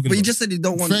spice. What are you talking But about? you just said you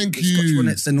don't want Thank Scotch you.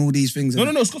 bonnets and all these things.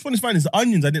 No. Scotch bonnet is fine. It's the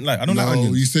onions I didn't like. I don't like No,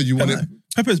 onions. you said you wanted.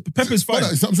 Pepper's fine. Brother,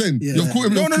 that's what I'm saying. Yeah. You're caught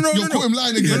him. No. You're caught him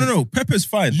lying again. No. Pepper's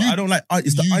fine, but You- I don't like.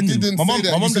 It's the you onions. didn't My say mum that.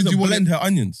 You said doesn't you wanted- blend her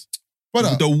onions.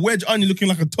 Brother, The wedge onion looking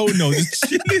like a toenail,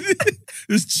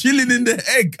 just chilling in the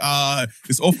egg.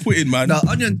 It's off-putting, man. No,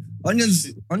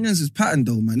 onions is patterned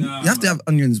though, man. Nah, you have to have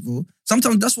onions, bro.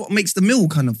 Sometimes that's what makes the meal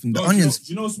kind of thing. The No, onions. Do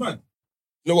you know what's mad?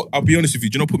 You know what? I'll be honest with you.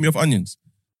 Do you know what put me off onions?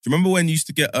 Do you remember when you used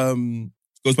to get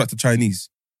goes back to Chinese?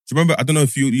 Do you remember? I don't know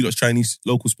if you lot Chinese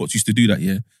local spots used to do that,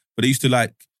 yeah. But they used to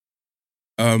like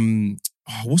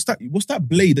what's that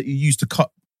blade that you use to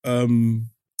cut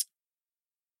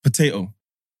potato?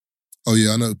 oh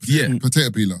yeah, I know. Yeah. Potato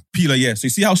peeler. Peeler, yeah. So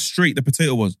you see how straight the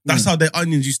potato was? That's how their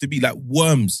onions used to be, like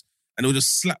worms. And they'll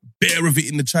just slap bare of it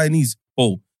in the Chinese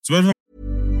bowl. So whenever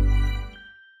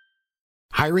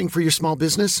Hiring for your small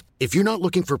business? If you're not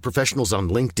looking for professionals on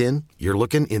LinkedIn, you're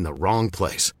looking in the wrong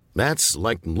place. That's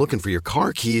like looking for your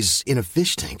car keys in a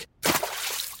fish tank.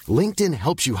 LinkedIn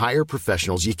helps you hire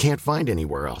professionals you can't find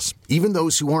anywhere else, even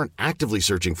those who aren't actively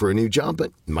searching for a new job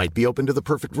but might be open to the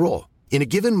perfect role. In a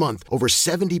given month, over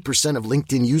 70% of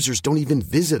LinkedIn users don't even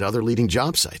visit other leading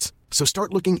job sites. So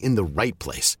start looking in the right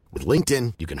place. With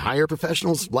LinkedIn, you can hire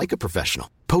professionals like a professional.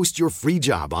 Post your free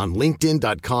job on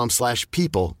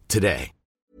linkedin.com/people today.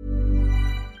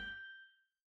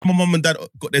 my mum and dad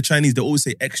got their Chinese, they always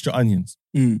say extra onions.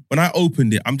 Mm. When I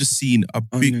opened it, I'm just seeing a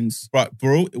big... Onions. Right,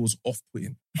 bro, it was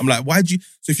off-putting. I'm like, why'd you...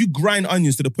 So if you grind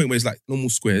onions to the point where it's like normal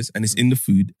squares and it's in the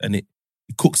food and it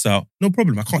cooks out, no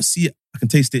problem. I can't see it. I can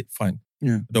taste it. Fine.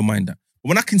 Yeah. I don't mind that. But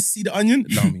when I can see the onion,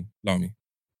 allow me.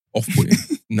 Off-putting.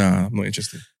 Nah, I'm not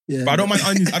interested. Yeah. But I don't mind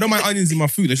onions. I don't mind onions in my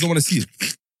food. I just don't want to see it.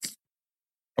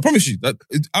 I promise you.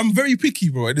 I'm very picky,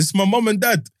 bro. And it's my mum and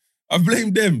dad. I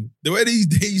blame them. The way they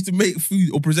used to make food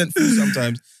or present food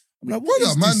sometimes. I'm like, what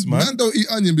is this, man? Man don't eat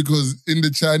onion because in the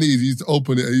Chinese, he used to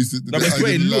open it and used to... No, but it's the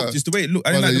way it looked. Just the way it looked.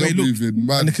 I didn't like the way it looked.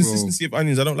 Mad, And the bro. consistency of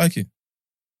onions, I don't like it.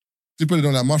 You probably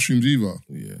don't like mushrooms either.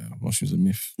 Yeah, mushrooms are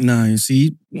myth. Nah, you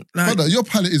see, like, Brother, your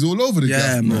palate is all over the Yeah,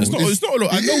 gaff, man. bro. It's not a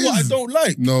lot. I it know what I is. don't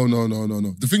like. No.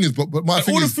 The thing is, but my Like,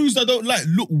 thing all is... the foods I don't like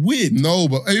look weird. No,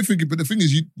 but everything. But the thing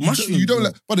is, you Mushrooms, don't bro.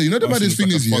 like. Brother, you know the maddest thing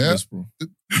is, yeah. Bro.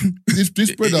 This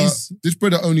is.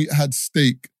 brother only had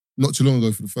steak not too long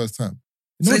ago for the first time.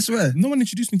 say swear. No one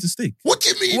introduced me to steak. What do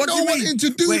you mean? What do no you one mean?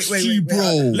 introduced Wait, you,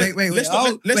 bro.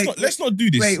 Let's not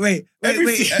do this. Wait.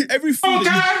 Every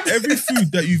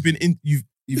food that you've been in,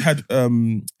 you've had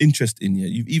interest in, yeah.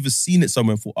 You've either seen it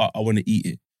somewhere and thought, I want to eat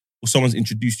it, or someone's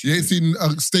introduced you. You ain't seen a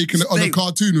steak on a Steak.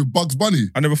 cartoon with Bugs Bunny.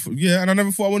 I never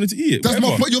thought I wanted to eat it. That's my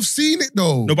whatever. point. You've seen it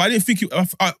though. No, but I didn't think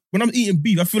when I'm eating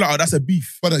beef, I feel like, oh, that's a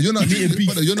beef. Brother, you're not eating beef.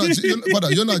 Brother,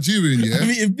 you're Nigerian, yeah? I'm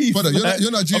eating beef. Brother, you're I'm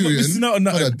not Nigerian. missing out on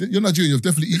that. Brother, you're Nigerian. You've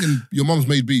definitely eaten your mum's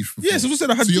made beef before. Yes, I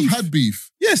said I had so beef. you've had beef.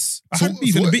 Yes, I So- had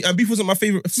beef. so and what- beef wasn't my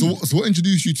favourite food. So what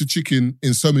introduced you to chicken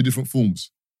in so many different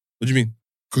forms? What do you mean?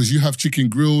 Because you have chicken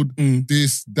grilled,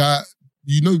 this, that.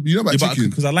 You know about chicken.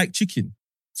 Because I like chicken.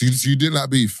 So you didn't like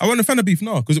beef? I wasn't a fan of beef,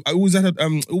 no, because I always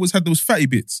had those fatty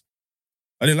bits.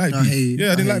 I didn't like I beef. hear you,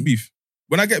 Yeah, I didn't I like hear beef.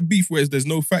 When I get beef where there's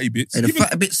no fatty bits, Hey, the even-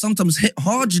 fat bit sometimes hit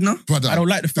hard, you know. Brother, I don't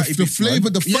like the fatty the bits, flavor.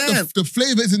 man. The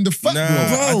flavor is in the fat, nah,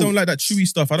 bro. I don't like that chewy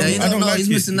stuff. I don't like he's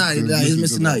it. missing out. Yeah, he's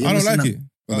missing out. You're I don't missing like out. it.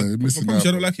 Brother, you're missing I promise out, you,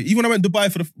 I don't bro. like it. Even when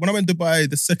I went Dubai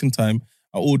the second time,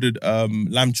 I ordered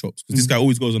lamb chops because this guy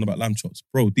always goes on about lamb chops.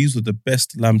 Bro, these were the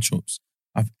best lamb chops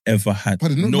I've ever had.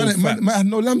 Brother, no fat. man had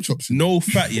no lamb chops. No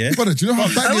fat, yeah. Brother, do you know how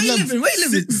Hey, bad where your you lamb? living? Where you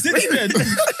living?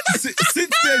 Since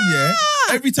then, yeah,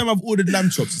 every time I've ordered lamb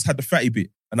chops, it's had the fatty bit,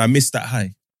 and I missed that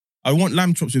high. I want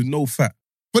lamb chops with no fat.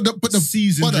 But the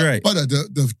Seasoned brother, dry. brother,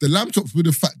 the lamb chops with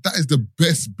the fat, that is the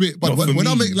best bit. But Not for when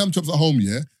I me. make lamb chops at home,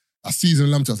 yeah, I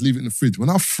season lamb chops, leave it in the fridge. When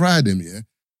I fry them, yeah,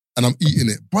 and I'm eating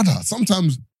it, brother,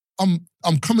 sometimes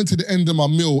I'm coming to the end of my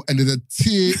meal and there's a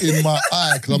tear in my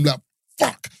eye because I'm like,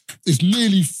 fuck, it's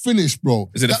nearly finished, bro.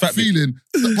 Is it the that fat bit? feeling?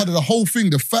 Brother, the whole thing,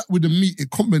 the fat with the meat,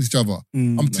 it complements each other.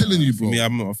 I'm telling you, For bro. me,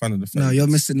 I'm not a fan of the fat. No, bits. you're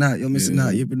missing out. You're missing Yeah.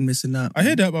 out. You've been missing out. I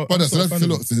hear that, but Brother, I'm so not a that's fan so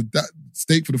of look, it. so that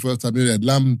steak for the first time, you had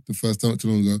lamb the first time not too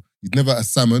long ago. You'd never had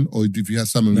salmon, or if you had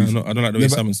salmon, No, you- I don't like the way Never-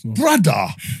 salmon smells. brother,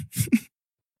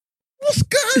 what's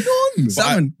going on? But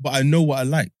Salmon. but I know what I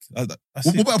like. That's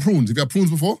What it. about prawns? Have you had prawns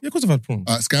before? Yeah, of course I've had prawns.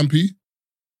 Scampi,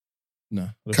 No.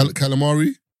 I don't-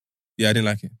 calamari. Yeah, I didn't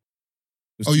like it.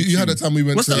 It was Oh, too you had chewy. that time we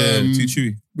went What's to that? Yeah, too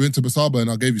chewy. we went to Basaba and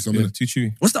I gave you some. Yeah, innit? too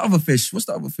chewy. What's the other fish?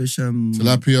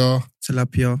 Tilapia,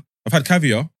 Tilapia. I've had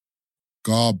caviar.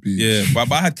 garbage. Yeah,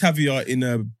 but I had caviar in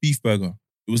a beef burger.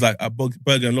 It was like a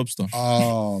burger and lobster.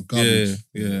 Oh, Yeah, garbage.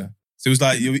 yeah. So it was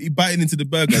like you're biting into the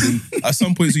burger, and at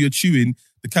some point, so you're chewing,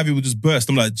 the caviar would just burst.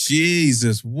 I'm like,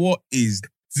 Jesus, what is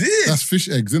this? That's fish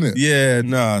eggs, isn't it? Yeah,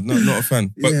 nah, not a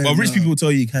fan. But, Yeah, but rich nah. people will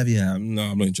tell you caviar. No,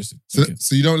 I'm not interested. So, Okay.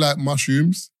 so you don't like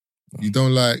mushrooms? You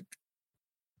don't like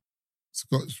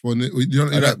Scotch bonnet? You don't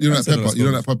I like don't pepper? You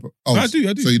don't like pepper? Oh, I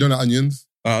do. So you don't like onions?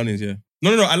 Onions, yeah.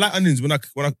 No. I like onions when I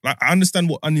like, I understand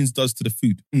what onions does to the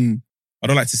food. Mm. I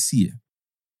don't like to see it.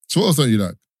 So what else don't you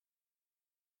like?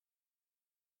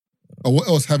 Or what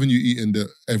else haven't you eaten that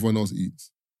everyone else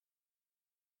eats?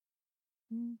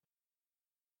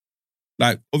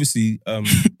 Like obviously,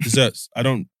 desserts.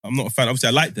 I'm not a fan. Obviously,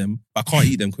 I like them, but I can't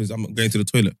eat them because I'm going to the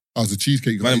toilet. Oh, it's a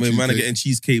cheesecake. You got Man, any man are cheesecake? getting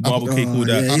cheesecake, marble Oh, cake, all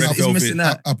that. yeah, red he's velvet. missing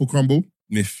out. Apple crumble,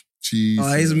 Myth. cheese.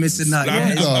 Oh, he's missing out. Like, Yeah,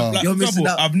 I've- like, you're for missing example,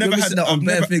 out. I've never You're had. missing out on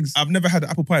bare things. I've never had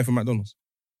apple pie from McDonald's.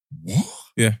 What?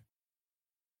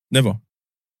 Never.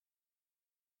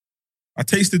 I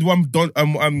tasted one.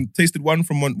 Tasted one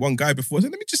from one guy before. I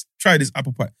said, let me just try this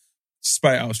apple pie.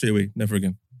 Spat it out straight away. Never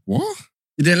again. What?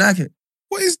 You didn't like it?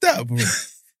 What is that, bro?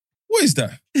 What is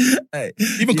that? Hey,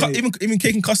 Even yeah. even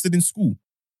cake and custard in school.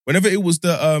 Whenever it was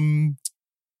the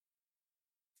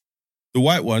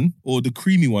white one or the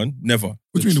creamy one, never.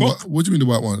 What do you mean? What do you mean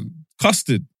the white one?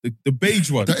 Custard, the beige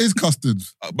one. That is custard.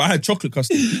 But I had chocolate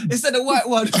custard. Instead of white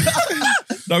one.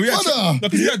 No, we had. Brother! No,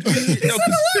 because we had.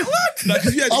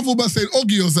 Because we had. I thought about saying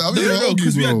Oggy or something.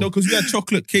 No, because we had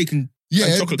chocolate cake and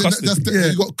yeah, chocolate that- custard.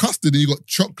 That's you got custard and you got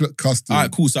chocolate custard. all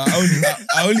right, cool. So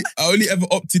I only ever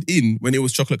opted in when it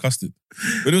was chocolate custard.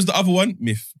 When it was the other one,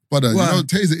 myth. Brother, Why? you know,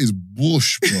 Taser is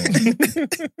bush,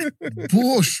 bro.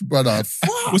 Bush, brother.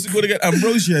 Fuck. What's it called again?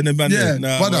 Ambrosia and then man. Yeah,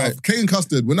 nah, Brother, right. cake and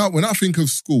custard. When I think of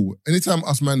school, anytime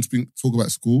us man talk about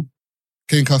school,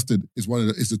 cake and custard is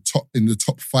the top in the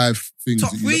top 5 things.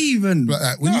 Top that 3 even. But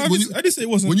like, No, I didn't say it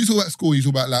wasn't. when you talk about school, you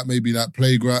talk about like maybe like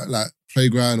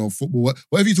playground or football,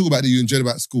 whatever you talk about that you enjoyed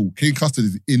about school. Cake and custard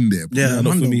is in there. bro. Yeah,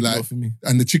 not for me. Like- Not for me.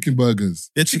 And the chicken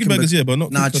burgers. Yeah, chicken burgers, yeah, but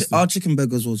not Nah, custard. our chicken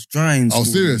burgers was dry in Oh, school.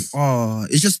 serious? Oh,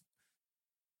 it's just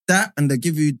that and they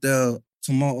give you the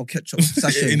tomato ketchup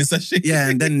sachet. in the sachet. Yeah,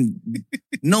 and then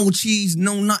no cheese,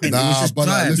 no nothing. It Nah, was just but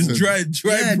dry. listen. Just dry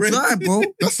yeah, bread. dry, bro.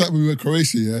 That's like when we were in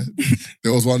Croatia, yeah?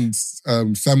 There was one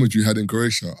sandwich we had in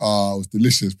Croatia. Ah, it was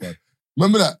delicious, man.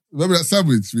 Remember that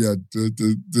sandwich we had?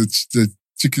 The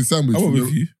chicken sandwich. I went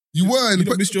with you. You were in You the...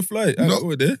 not missed your flight. I No.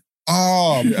 went there.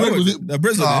 Ah, Yeah, I bread went was there. it? The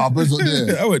bread's not Ah, there. bread's not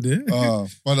there. I went there. Ah,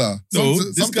 brother. No,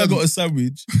 this guy sometimes- got a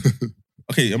sandwich.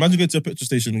 Okay, imagine going to a petrol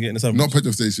station and getting a sandwich. Not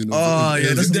petrol station. Oh,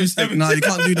 yeah, that's a them mistake. sandwiches. No, you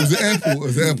can't do It was that. the airport. It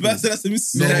was the airport. That's a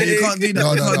mistake. No, you can't do that.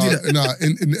 No, you can't do that. no.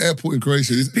 In the airport in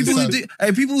Croatia.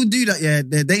 People who do that, yeah,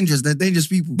 they're dangerous. They're dangerous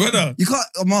people. Brother. You can't,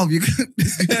 Marv, you can't.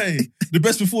 Hey, the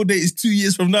best before date is 2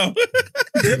 years from now.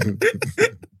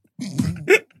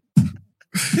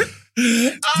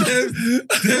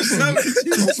 Them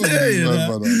sandwiches there,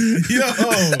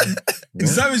 Yo,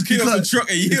 sandwich came off the truck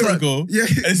a year ago, Yeah.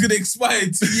 and it's gonna expire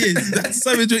in 2 years. That's the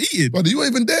sandwich you're eating. Brother, you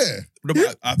weren't even there.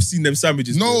 But I've seen them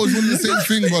sandwiches. No, bro. it's one of the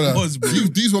same thing, brother. It was, bro.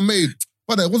 These were made.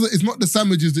 Brother, it's not the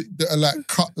sandwiches that are like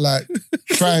cut, like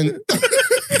trying.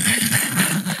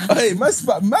 Hey, my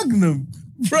spot Magnum,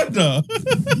 brother.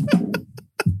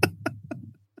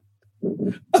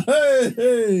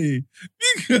 Hey.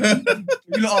 You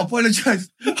know, I apologize.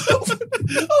 I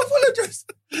apologize.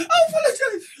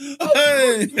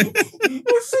 Hey.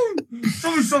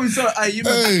 Sorry. Hey, you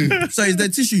Hey, so is there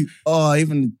tissue? Oh,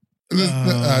 even.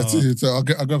 so I'll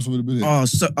grab some in a minute. Oh,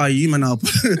 so you man up.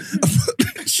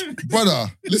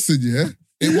 Brother, listen, yeah.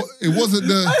 It wasn't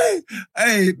the.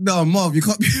 Hey, no, Marv, you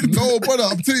can't be. No, brother,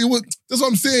 I'm telling you what. That's what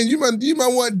I'm saying. You man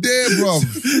weren't there,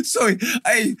 bruv. Sorry.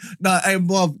 Hey,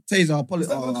 Marv, Taser, I apologize.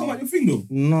 Come out your thing though.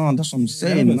 No, that's what I'm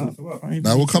saying. Yeah,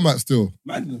 Nah, we'll come out still.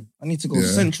 Magnum. I need to go Yeah.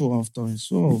 central after it.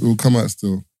 So, We'll come out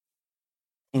still.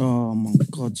 oh my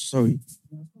God, sorry.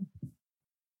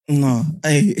 No,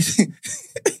 hey.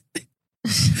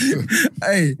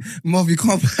 Hey, Marv, you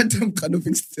can't buy them kind of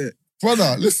things there.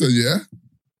 Brother, listen, yeah.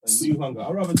 New hunger.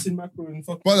 I'd rather tin mackerel and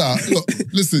fuck. Brother, look,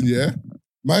 listen, yeah.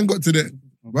 Man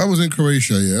was in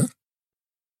Croatia,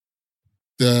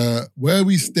 yeah. Where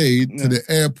we stayed to the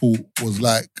airport was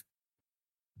like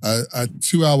a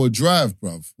 2-hour drive,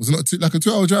 bruv. Was it not like a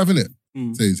 2-hour drive, innit?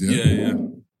 Says, yeah. Yeah.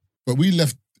 But we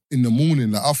left in the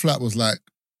morning. Like our flight was like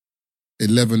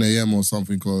 11 a.m. or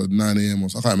something, or 9 a.m. or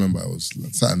something. I can't remember. It was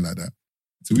like something like that.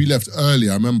 So we left early,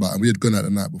 I remember, and we had gone out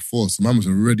the night before. So man was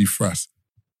already frass.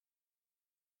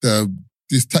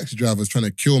 This taxi driver was trying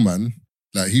to kill man.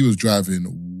 Like he was driving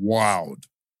wild.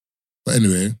 But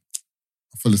anyway,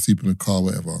 I fell asleep in the car,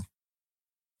 whatever.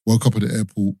 Woke up at the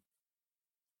airport.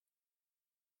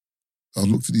 I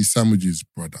looked at these sandwiches,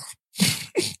 brother.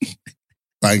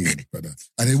 Banging, brother.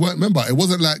 And it weren't, remember, it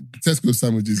wasn't like Tesco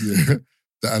sandwiches, yeah,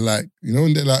 that are like, you know,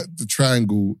 when they're like the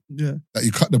triangle, Yeah. that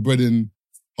you cut the bread in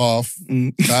half,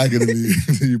 diagonally,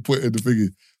 and then you put it in the thingy.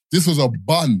 This was a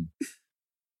bun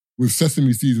with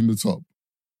sesame seeds on the top.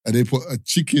 And they put a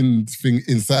chicken thing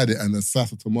inside it and a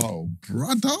slice of tomato.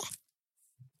 Brother,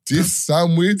 this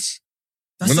sandwich.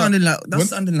 That's sounding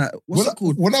like, what's it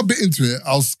called? When I bit into it,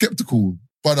 I was skeptical.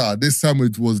 But this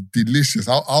sandwich was delicious.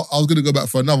 I was going to go back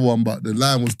for another one, but the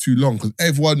line was too long because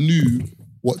everyone knew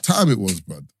what time it was,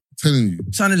 bro. I'm telling you.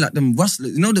 Sounding like them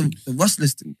rustlers. You know the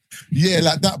rustlers thing? Yeah,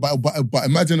 like that. But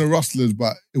imagine the rustlers,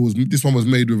 but this one was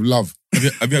made with love.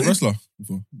 Have you had rustler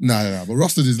before? Nah. But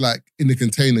rustlers is like in the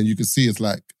container and you can see it's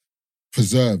like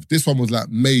preserved. This one was like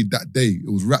made that day.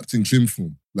 It was wrapped in cling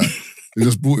film. Like they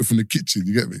just brought it from the kitchen,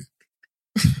 you get me?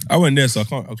 I went there, so I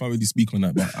can't really speak on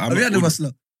that. But Have you had the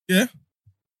rustler? Yeah.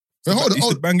 So hold I used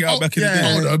to bang it out back in the day.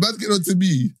 Hold on, man's getting on to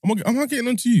me. I'm not getting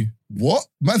on to you. What?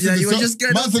 Man said you were the just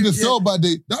getting on to the me, sell by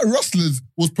day. That Rustlers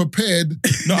was prepared.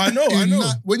 No, I know.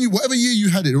 Whatever year you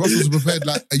had it, Rustlers was prepared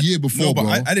like a year before, No, but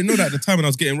bro. I didn't know that at the time when I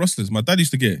was getting rustlers. My dad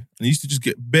used to get it. And he used to just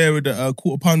get bare with the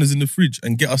quarter pounders in the fridge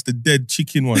and get us the dead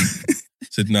chicken one.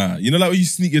 Said, nah. You know like when you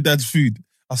sneak your dad's food?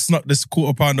 I snuck this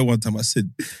quarter pounder one time. I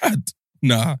said, Dad,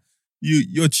 nah.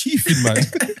 You're chiefing, man.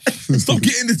 Stop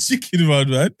getting the chicken,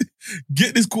 man.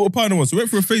 Get this quarter pounder one. So we went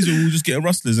through a phase where we were just getting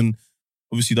rustlers and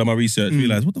obviously done my research,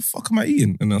 realised, what the fuck am I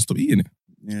eating? And then I stopped eating it.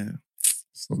 Yeah.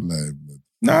 Stop lying, man.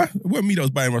 Nah, it wasn't me that was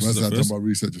buying rustlers Once at I first. done my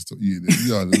research and stopped eating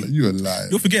it. You're a liar.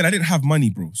 You're forgetting I didn't have money,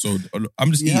 bro. So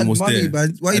I'm just You eating had what's money, there.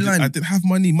 man. Why are you lying? I didn't have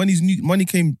money. Money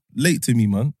came late to me,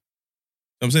 man. You know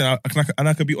what I'm saying,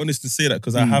 I can be honest and say that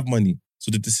because I have money.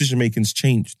 So the decision making's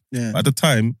changed. Yeah. At the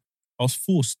time, I was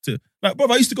forced to, like, bro,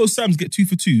 I used to go Sam's, get 2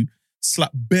 for 2, slap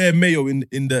bare mayo in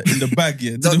the bag.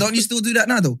 Yeah, Don't you still do that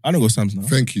now, though? I don't go Sam's now.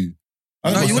 Thank you.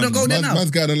 I don't No, you Sam's wouldn't go now. there now. Man's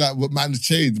going to like what man's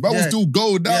changed. Man will Yeah. still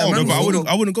go down. man No, but will-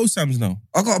 I wouldn't go Sam's now.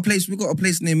 We got a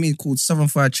place near me called Southern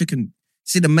Fried Chicken.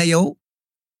 See the mayo?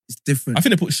 It's different. I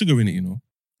think they put sugar in it, you know.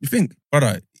 You think?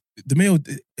 Brother, the mayo,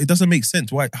 it doesn't make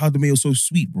sense. Why? How the mayo's so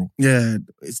sweet, bro? Yeah,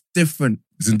 it's different.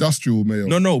 It's industrial mayo.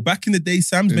 No. Back in the day,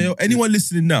 Sam's mayo. Anyone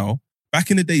listening now? Back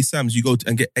in the day, Sam's, you go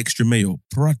and get extra mayo,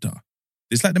 brother.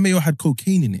 It's like the mayo had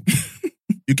cocaine in it.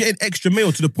 You're getting extra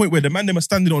mayo to the point where the man them are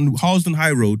standing on Harlesden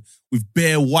High Road with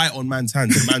bare white on man's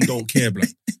hands. The man don't care, blood,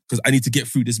 because I need to get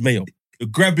through this mayo.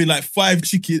 grabbing like 5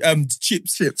 chips,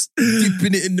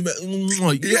 dipping it in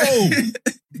the yo.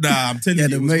 Nah, I'm telling you,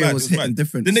 the it was mayo mad, was it was hitting mad.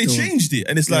 different. Then they still. changed it,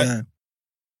 and it's like, Yeah.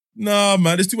 nah,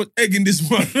 man, there's too much egg in this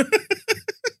one.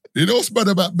 You know what's bad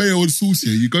about mayo and sauce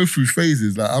here? You go through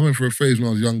phases. Like I went through a phase when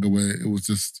I was younger where it was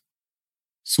just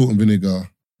salt and vinegar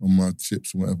on my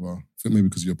chips or whatever. I think maybe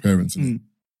because of your parents. And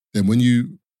then when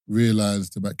you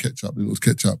realised about ketchup, then it was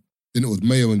ketchup. Then it was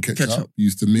mayo and ketchup. You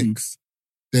used to mix.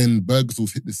 Then burger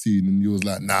sauce hit the scene and you was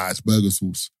like, nah, it's burger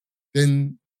sauce.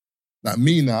 Then, like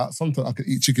me now, sometimes I can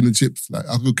eat chicken and chips. Like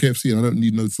I go KFC and I don't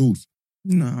need no sauce.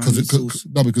 No, Because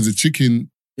the chicken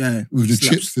with the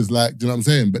chips is like, do you know what I'm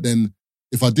saying? But then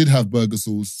if I did have burger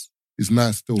sauce, it's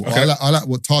nice still. Okay. I like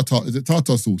what tartar, is it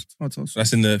tartar sauce? Tartar sauce.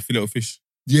 That's in the fillet of fish.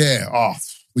 Yeah.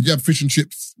 Would you have fish and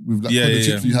chips with like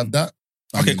chips? You have that?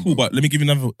 Okay, cool, but let me give you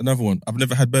another one. I've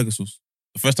never had burger sauce.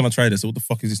 The first time I tried it, so what the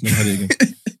fuck is this? Never had it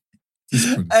again.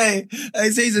 Hey,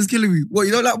 Caesar's killing me. What,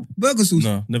 you don't like burger sauce?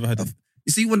 No, never had it.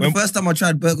 You see, the first time I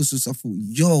tried burger sauce, I thought,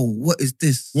 yo, what is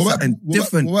this? What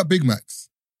different. about Big Macs?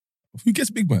 Who gets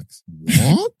Big Macs?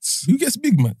 What? Who gets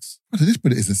Big Macs? Brother, this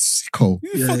brother is a sicko.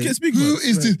 Who the fuck gets Big Who Macs?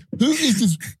 is this? Who is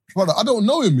this? Brother, I don't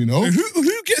know him, you know.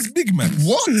 Who gets Big Macs?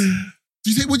 What?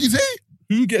 What'd you say?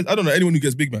 Who gets? I don't know anyone who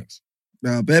gets Big Macs.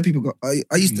 Nah, bare people got. I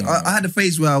had a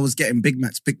phase where I was getting Big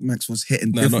Macs. Big Macs was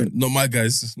hitting different. Not my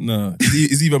guys. No,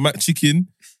 it's either Mac chicken,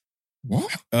 What?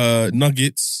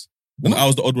 nuggets. And I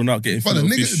was the odd one out getting Brother,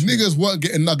 fillet of fish. niggas weren't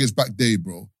getting nuggets back day,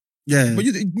 bro. Yeah, But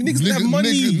niggas didn't have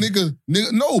money.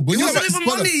 No, but It you wasn't even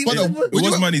money. It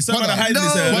was money. Someone had hiding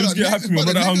his hair. Let's get Happy Meal. I'm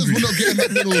not that Niggas hungry. were not getting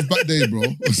McDonald's back day, bro.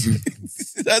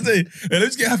 That's it. Hey,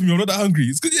 let's get Happy Meal. I'm not that hungry.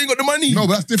 It's because you ain't got the money. No,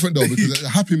 but that's different though, because a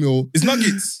Happy Meal... It's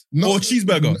nuggets or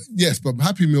cheeseburger. Yes, but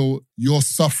Happy Meal, you're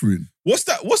suffering. What's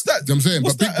that? You know what I'm saying?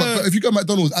 What's But that, if you go to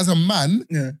McDonald's as a man,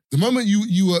 the moment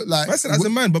you were like... I said as a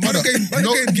man, but man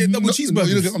getting double cheeseburgers. No,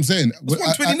 you don't get what I'm saying.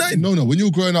 That's $1.29. No, when you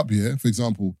were growing up here, for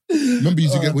example, remember you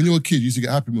used to get, when you were a kid, you used to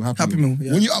get Happy Meal.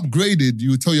 yeah. When you upgraded,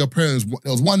 you would tell your parents,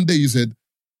 there was one day you said,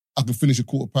 I can finish a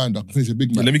quarter pound, I can finish a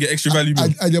Big Mac. Let me get extra value meal.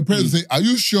 And your parents would say, are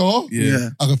you sure? Yeah.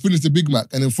 I can finish the Big Mac.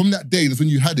 And then from that day, that's when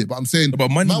you had it. But I'm saying...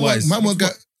 But money-wise,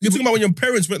 you're talking about when your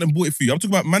parents went and bought it for you. I'm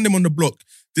talking about man them on the block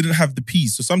didn't have the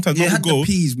peas. So sometimes You I had would go... the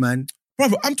peas, man.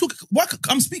 Brother,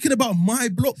 I'm speaking about my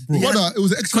block, bro. Brother, it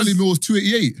was extra meal was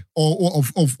 $2.88 or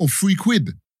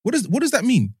 £3. What does that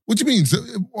mean? What do you mean? So,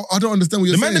 I don't understand what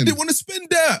you're The saying. man that didn't want to spend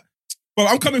that. But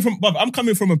I'm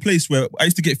coming from a place where I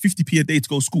used to get 50p a day to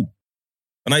go to school.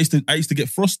 And I used to get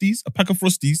Frosties, a pack of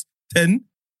Frosties, 10,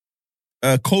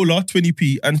 cola,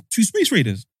 20p, and 2 Space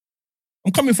Raiders.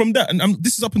 I'm coming from that. And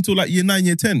this is up until like year 9,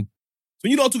 year 10. So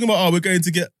you're not talking about, we're going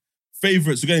to get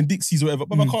favourites, we're going Dixies or whatever.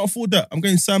 But I can't afford that. I'm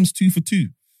going Sam's 2 for 2.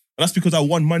 And that's because I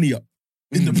won money up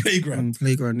in the playground.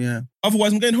 Playground, yeah.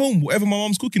 Otherwise, I'm going home. Whatever my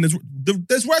mom's cooking,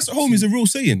 there's rice at home is a real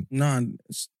saying. Nah,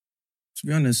 to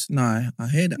be honest, nah, I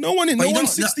hear that. No one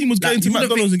 16 was going to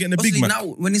McDonald's and getting a Big Mac. Now,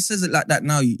 when it says it like that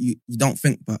now, you don't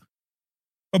think, but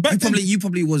back then, you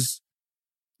probably was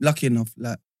lucky enough,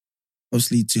 like,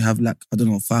 obviously, to have like, I don't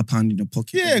know, £5 in your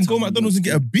pocket. yeah, and go McDonald's and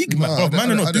get a Big Mac. Bro,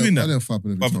 man are not doing that. I didn't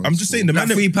 $5 But I'm just saying, the Like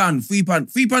man...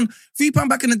 £3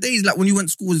 back in the days, like when you went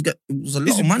to school, it was a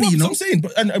lot of money, you know? I'm saying,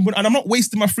 and I'm not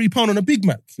wasting my £3 on a Big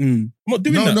Mac. I'm not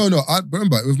doing that. No. I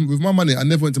remember, with my money, I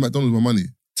never went to McDonald's with my money.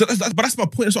 So that's my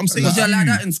point. That's what I'm saying. Was you like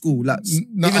that in school? Like,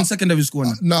 even secondary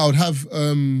school? No, I would have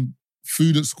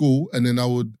food at school, and then I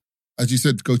would, as you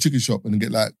said, go chicken shop and then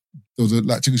get like, there was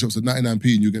like chicken shops at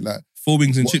 99p, and you get like 4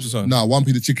 wings and chips or something. Nah,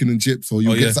 1p the chicken and chips, or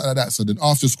you get something like that. So then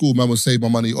after school, man will save my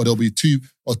money, or there'll be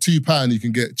 £2 you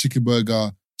can get chicken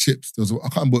burger, chips. I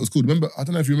can't remember what it was called. Remember, I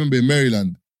don't know if you remember in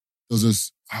Maryland, there was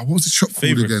this, what was the shop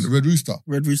called again? Red Rooster.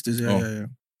 Red Roosters, yeah.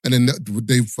 And then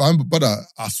brother,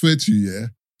 I swear to you, yeah,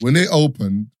 when they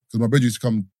opened, because my brother used to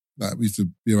come, like we used to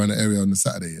be around the area on the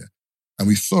Saturday, yeah, and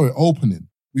we saw it opening.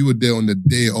 We were there on the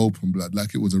day it opened, blood,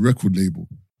 like it was a record label.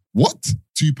 What?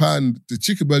 £2, the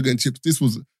chicken burger and chips, this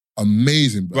was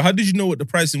amazing, bro. But how did you know what the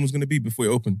pricing was going to be before it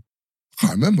opened? I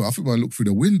can't remember. I think when I looked through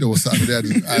the window or something, they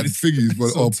had figures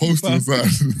or posters.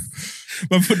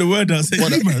 But put the word out, say,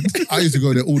 hey, man. I used to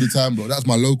go there all the time, bro. That's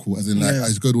my local, as in like, I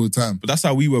used to go there all the time. But that's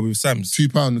how we were with Sam's.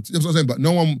 £2, that's what I'm saying. But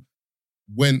no one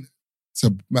went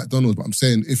to McDonald's. But I'm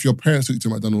saying, if your parents took you to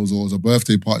McDonald's or it was a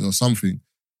birthday party or something,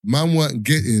 man weren't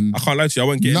getting I can't lie to you, I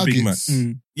weren't getting Big Mac.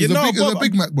 It was a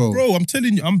Big Mac, bro. Bro, I'm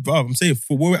telling you, I'm saying,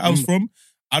 for where I was from,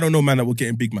 I don't know, man, that we're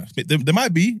getting Big Macs. There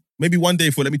might be, maybe one day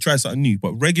let me try something new.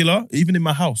 But regular, even in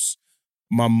my house,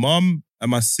 my mum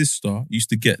and my sister used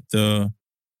to get the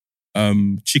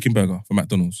chicken burger from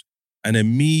McDonald's. And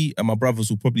then me and my brothers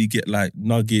will probably get like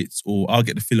nuggets, or I'll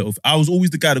get the fillet of. I was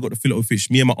always the guy that got the fillet of fish.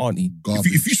 Me and my auntie.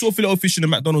 If you saw fillet of fish in a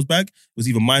McDonald's bag, it was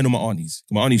either mine or my auntie's.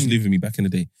 My auntie used to live with me back in the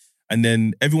day. And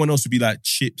then everyone else would be like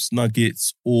chips,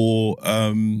 nuggets, or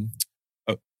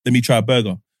let me try a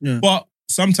burger. Yeah. But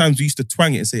sometimes we used to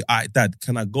twang it and say, all right, Dad,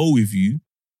 can I go with you?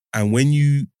 And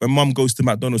when Mum goes to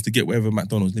McDonald's to get whatever at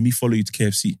McDonald's, let me follow you to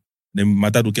KFC. Then my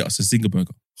dad will get us a Zinger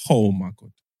burger. Oh my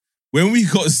God. When we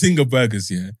got Zinger burgers,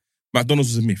 yeah,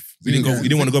 McDonald's was a myth. We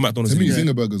didn't want to go to McDonald's. To me,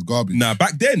 anymore. Zinger burgers garbage. Nah,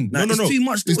 back then. No. It's too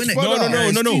much, isn't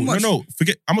it? No.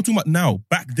 Forget. I'm not talking about now.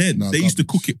 Back then, they used to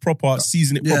cook it proper,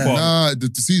 season it proper. Nah,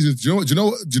 the season. Do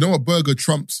you know what burger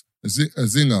trumps a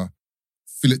Zinger?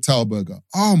 Fillet tower burger.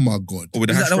 Oh my God. Or with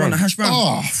the Is hash that the one, brown. the hash brown?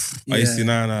 Oh, I used to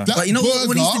nah. That But you know burger,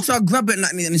 when he used to try to grab it and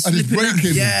it's and it's slipping out?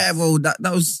 breaking. Yeah, bro, that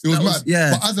was... It was that mad.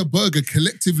 Yeah. But as a burger,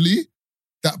 collectively,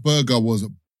 that burger was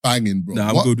banging, bro. Nah,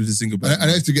 I'm good with the Zinger burger.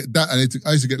 And I used to get that, and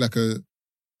I used to get like a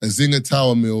Zinger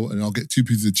tower meal, and I'll get 2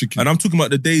 pieces of chicken. And I'm talking about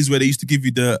the days where they used to give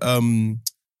you the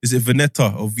is it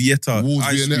Veneta or Vieta Wolves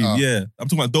ice cream? Viennetta. Yeah, I'm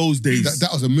talking about those days. That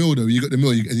was a meal though. You got the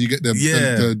meal, and you get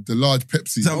the large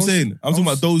Pepsi. That's what I'm saying. I'm talking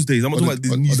about those days. I'm not talking about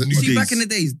these new See, days. back in the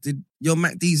days, did your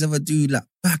MacDs ever do like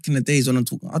back in the days when I'm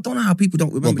talking? I don't know how people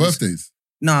don't What, remember this. birthdays?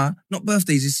 Nah, not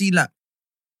birthdays. You see, like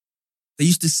they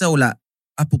used to sell like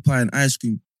apple pie and ice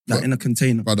cream like What? in a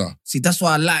container. Brother. See, that's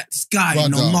why I like this guy. You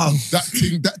know, Brother, Mark.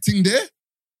 that thing there,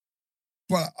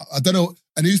 but I don't know.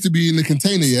 And it used to be in the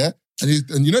container, yeah. And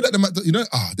you know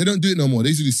that they don't do it no more. They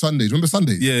used to do Sundays. Remember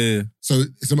Sundays? Yeah. So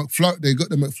it's a McFlurry. They got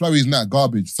the McFlurries now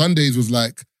garbage. Sundays was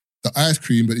like the ice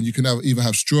cream, but then you can either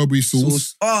have strawberry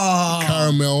sauce,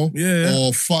 caramel,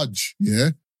 or fudge. Yeah.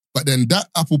 But then that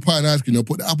apple pie and ice cream, they'll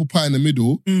put the apple pie in the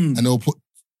middle, and they'll put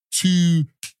 2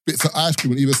 bits of ice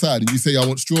cream on either side. And you say, I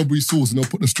want strawberry sauce, and they'll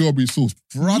put the strawberry sauce.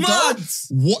 Brother,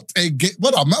 what a get.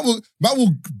 Brother, man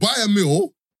will buy a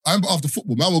meal. I'm after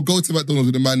football. Man will go to McDonald's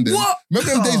with the man then. What?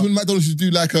 Remember them days when McDonald's used to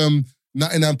do like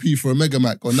 99p for a Mega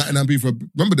Mac or 99p for a...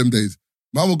 Remember them days?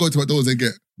 Man will go to McDonald's and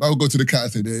man will go to the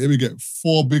cat and say, here we get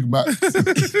 4 Big Macs.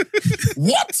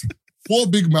 What? 4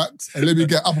 Big Macs and let me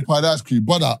get apple pie and ice cream.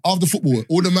 Brother, after football,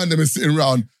 all the man them are sitting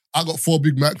around. I got 4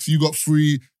 Big Macs, you got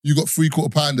 3 quarter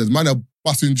pounders. Man are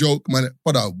busting joke. Man,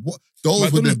 brother, what?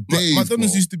 Those were the days,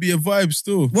 McDonald's bro. used to be a vibe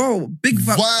still. Whoa, big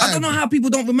vibe. I don't know how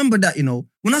people don't remember that, you know.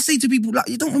 When I say to people, like,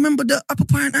 you don't remember the apple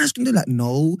pie and ice cream, they're like,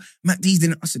 no, MacD's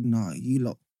didn't. I said, nah, you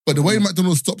lot. But the way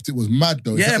McDonald's stopped it was mad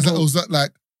though. Yeah, it was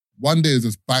like one day it was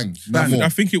just bang. No more. I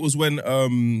think it was when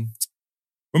remember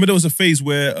there was a phase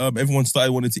where everyone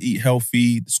started wanting to eat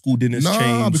healthy. The school dinners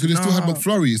changed. Because they still had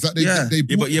McFlurry. It's like they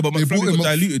bought, but McFlurry got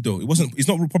diluted though. It's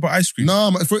not proper ice cream.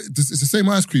 No, it's the same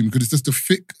ice cream because it's just a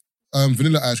thick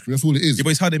vanilla ice cream. That's all it is. Yeah,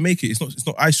 but it's how they make it. It's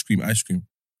not ice cream.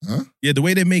 Huh? Yeah, the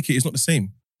way they make it, it's not the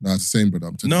same. No, it's the same, brother.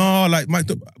 I'm telling you. No, like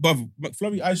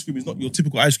McFlurry ice cream is not your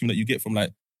typical ice cream that you get from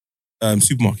like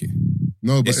supermarket.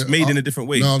 No, but It's made in a different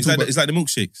way. No, it's like the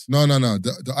milkshakes. No.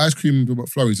 The ice cream from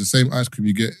McFlurry is the same ice cream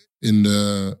you get in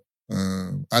the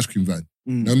ice cream van.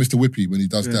 No, Mr. Whippy when he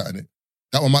does that and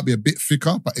that one might be a bit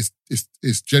thicker, but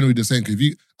it's generally the same.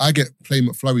 Because I get plain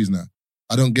McFlurries now.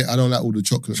 I don't like all the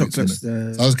chocolates. So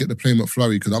I just get the plain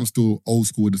McFlurry because I'm still old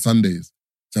school with the Sundays.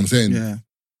 See what I'm saying? Yeah.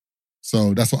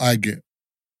 So that's what I get.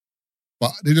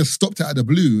 But they just stopped it at the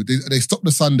blue. They stopped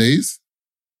the Sundays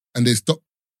and they stopped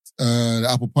the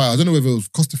apple pie. I don't know whether it was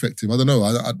cost effective. I don't know.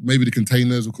 Maybe the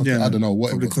containers or I don't know what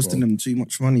Probably it was. costing bro. them too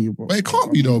much money. Bro. But it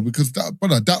can't be though because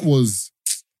that was,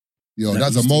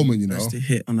 that's a moment, you know. That's the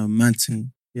hit on a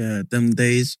mountain. Yeah, them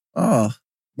days. Oh.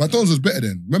 McDonald's was better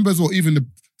then. Remember as well,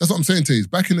 that's what I'm saying to you.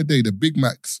 Back in the day, the Big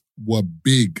Macs were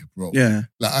big, bro. Yeah.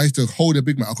 Like I used to hold a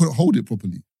Big Mac. I couldn't hold it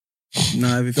properly. No,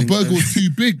 The everything. burger was too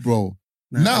big, bro.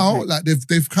 Now, like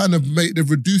they've kind of they've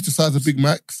reduced the size of Big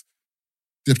Macs.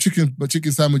 They've chicken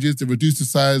sandwiches. They've reduced the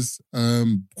size.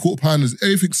 Quarter pounders.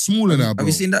 Everything's smaller now, bro. Have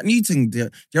you seen that new thing?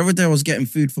 The other day I was getting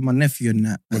food for my nephew and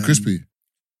that. Crispy?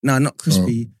 No, not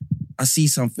crispy. I see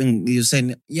something. He was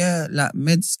saying, yeah, like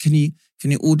meds. Can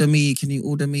you order me?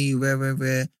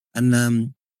 Where?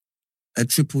 And a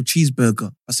triple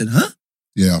cheeseburger. I said, huh?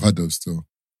 Yeah, I've had those still.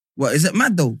 What is it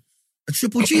mad though? A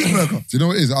triple cheeseburger. Do you know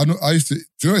what it is? I used to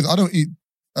eat.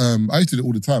 I used to do it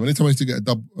all the time. Anytime I used to get a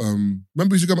double, remember I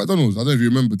used to go to McDonald's? I don't know if you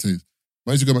remember, Taze.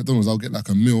 When I used to go to McDonald's, I'll get like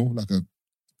a meal, like a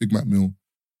Big Mac meal,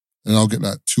 and I'll get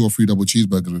like 2 or 3 double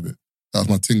cheeseburgers with it. That was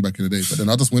my thing back in the day. But then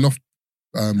I just went off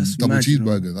double mad,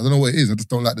 cheeseburgers. you know. I don't know what it is. I just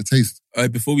don't like the taste.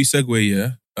 Before we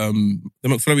segue, the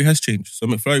McFlurry has changed. So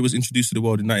McFlurry was introduced to the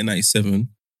world in 1997.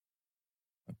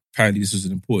 Apparently, this was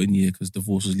an important year because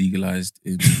divorce was legalized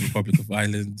in the Republic of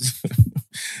Ireland.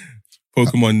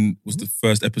 Pokemon was the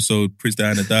first episode. Prince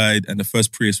Diana died, and the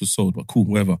first Prius was sold. But cool,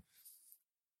 whatever.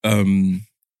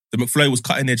 The McFlurry was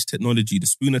cutting edge technology. The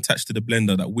spoon attached to the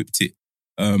blender that whipped it.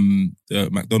 The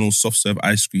McDonald's soft serve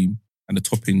ice cream and the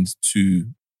toppings to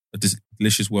a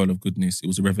delicious world of goodness. It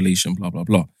was a revelation. Blah blah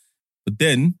blah. But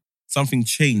then something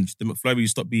changed. The McFlurry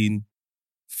stopped being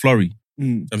flurry. So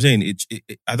I'm saying it.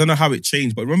 I don't know how it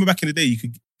changed, but remember back in the day, you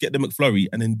could get the McFlurry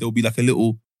and then there'll be like a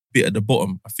little bit at the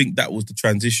bottom. I think that was the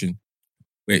transition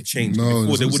where it changed. No,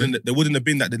 before there wouldn't have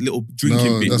been that little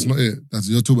drinking bit. No, that's not it. That's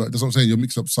you're talking about. That's what I'm saying. You're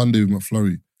mixing up Sunday with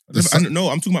McFlurry. No,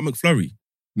 I'm talking about McFlurry.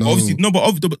 No, obviously, no,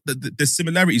 but there's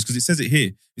similarities because it says it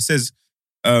here. It says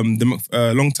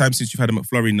long time since you've had a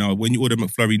McFlurry now. When you order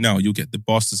McFlurry now, you'll get the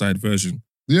bastardized version.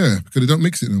 Yeah, because they don't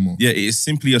mix it no more. Yeah, it is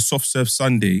simply a soft serve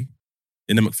sundae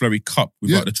in a McFlurry cup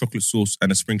without the chocolate sauce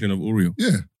and a sprinkling of Oreo.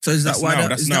 Yeah. So is that That's why? now, That,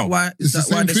 that's is now. that why? Is It's the that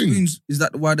why same the thing. spoons? Is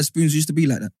that why the spoons used to be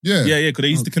like that? Yeah. Yeah, because they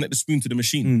used to connect the spoon to the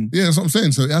machine. Yeah, that's what I'm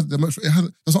saying. So that's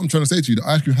what I'm trying to say to you. The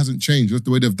ice cream hasn't changed. Just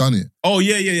the way they've done it. Oh,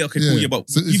 yeah. Okay, cool. Yeah, but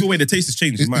So either way, the taste has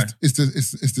changed. It's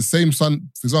the same for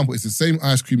example, it's the same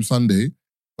ice cream sundae,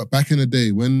 but back in the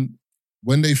day when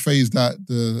they phased out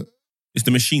It's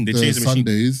the machine. They the changed the machine.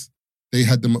 Sundays, they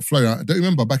had the McFlurry. I don't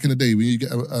remember back in the day when you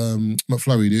get a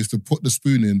McFlurry, they used to put the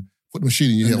spoon in, put the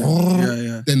machine in, you hear,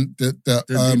 Yeah. then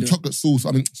the chocolate sauce,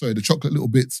 the chocolate little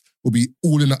bits will be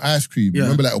all in the ice cream. Yeah.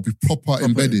 Remember that? It'll be proper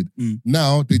embedded.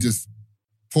 Now they just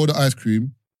pour the ice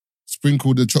cream,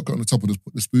 sprinkle the chocolate on the top and just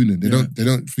put the spoon in. They don't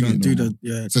think it no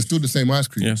more. So it's still the same ice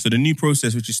cream. Yeah, so the new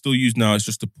process, which is still used now, is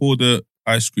just to pour the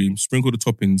ice cream, sprinkle the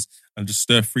toppings, and just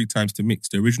stir 3 times to mix.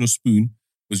 The original spoon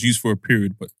was used for a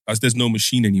period, but as there's no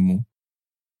machine anymore,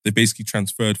 they basically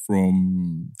transferred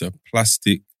from the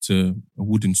plastic to a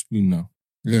wooden spoon now.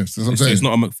 Yes, that's what I'm So saying. it's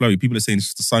not a McFlurry. People are saying it's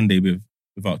just a sundae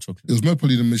without chocolate. It was more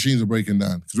probably the machines are breaking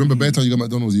down. Because remember, by the time you go to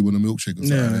McDonald's, you want a milkshake or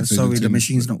something. Yeah, They say sorry, the tin-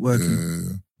 machine's not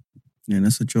working. Yeah,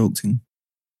 that's a joke thing.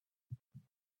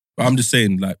 But I'm just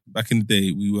saying, like, back in the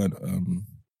day, we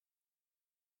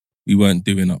weren't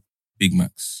doing up Big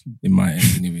Macs in my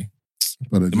end anyway.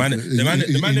 But The man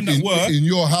that were in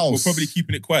your We're house, probably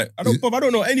keeping it quiet. I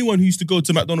don't know anyone who used to go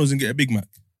to McDonald's and get a Big Mac.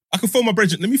 I can phone my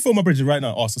brethren. Let me phone my brethren right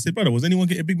now. Ask. I say, brother, was anyone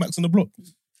getting Big Macs on the block?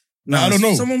 I don't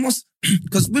know. Someone must,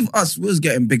 because with us, we was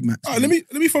getting Big Macs. Let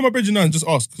me phone my brethren now and just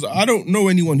ask because I don't know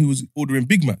anyone who was ordering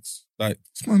Big Macs. Like,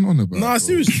 what's going on about? nah, bro?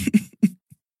 seriously.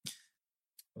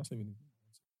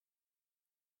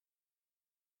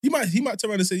 He might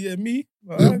turn around and say, yeah, me.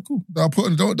 Like, Yeah. all right, cool.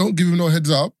 Don't give him no heads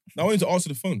up. Now I want him to answer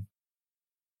the phone.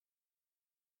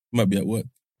 He might be at work.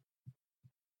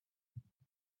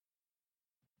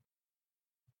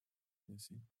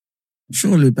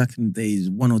 Surely back in the days,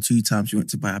 1 or 2 times you went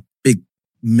to buy a big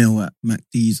meal at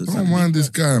McD's or Don't something. mind this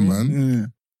guy, man. Yeah.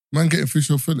 Man getting fish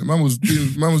or fillet. Man was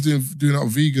doing out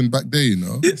vegan back there, you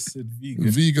know. Yes, vegan.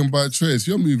 Vegan by choice.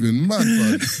 You're moving mad,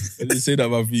 man. I didn't say that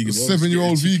about vegan.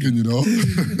 7-year-old vegan, you know.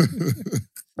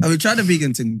 Have you tried the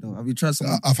vegan thing though? Have you tried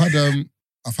something? I've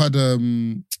had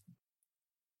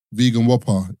vegan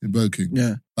Whopper in Burger King.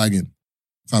 Yeah. Bagging.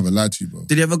 I haven't lied to you, bro.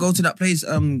 Did you ever go to that place,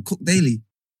 Cook Daily?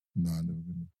 Nah, I never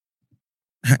been.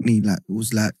 Hackney, like it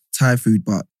was like Thai food,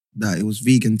 but that it was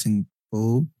vegan thing,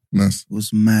 bro. Nice. It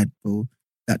was mad, bro.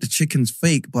 Like the chicken's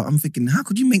fake, but I'm thinking, how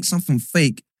could you make something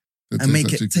fake and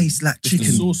make it taste like It's the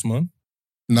chicken? sauce, man.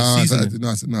 Nah, it's seasoning.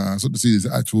 not the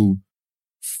season.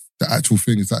 The actual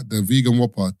thing is that the vegan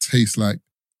Whopper tastes like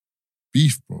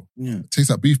beef, bro. Yeah. It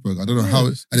tastes like beef burger. I don't know Yeah, how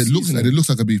it's and it looks seasoning.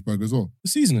 like a beef burger as well. The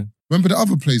seasoning. Remember the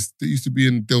other place that used to be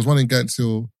there was one in Gants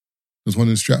Hill, there was one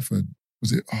in Stratford.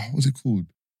 What was it called?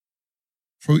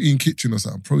 Protein Kitchen or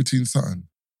something. Protein something.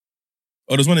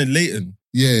 Oh, there's one in Leighton.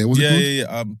 Yeah, was it called?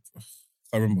 Yeah.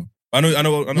 I remember. I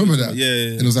know. Remember that?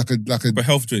 Yeah. And it was like a a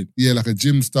health drink. like a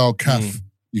gym style calf. Mm.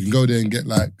 You can go there and get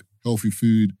like healthy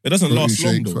food, It doesn't protein last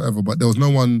long shakes, though. whatever. But there was no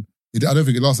one. I don't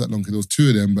think it lasted that long because there was 2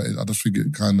 of them. But I just think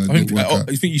it kind of I think, didn't work out.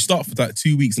 I think you start for like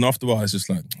 2 weeks and after a while it's just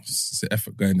like it's an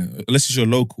effort going there. Unless it's your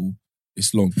local,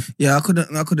 it's long. Yeah, I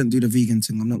couldn't do the vegan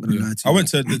thing. I'm not gonna lie to you. I went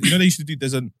to they used to do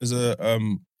there's a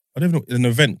I don't know an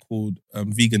event called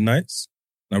Vegan Nights.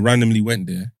 And I randomly went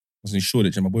there. I was in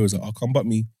Shoreditch and my boy was like, "I'll come back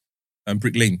me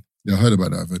Brick Lane." Yeah, I heard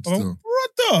about that event I'm still.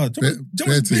 like, brother,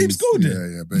 Bare babes things. go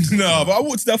there. Yeah, bare things. No, but I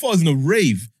walked to that far. I was in a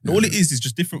rave. And all Yeah. it is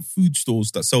just different food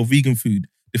stores that sell vegan food,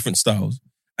 different styles,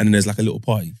 and then there's like a little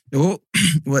party. Yeah,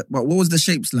 what was the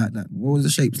shapes like that? What was the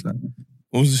shapes like?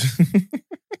 What was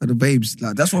For the babes,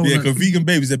 like that's what. yeah, because vegan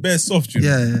babies, they're bare soft, you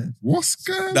know? Yeah. What's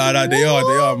going Nah, on? they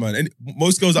are, man. And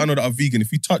most girls I know that are vegan,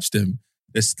 if you touch them,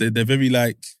 they're very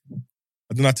like,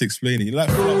 I don't know how to explain it. You like,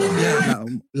 Yeah,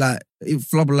 like it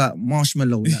flubber like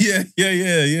marshmallow. Like.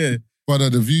 yeah. But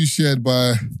the views shared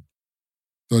by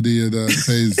Doddy and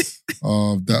Taze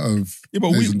of that of Yeah,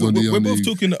 but Taze and Doddy we're on both the-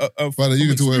 talking of Brother, you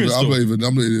can talk whatever. experience, I'm though.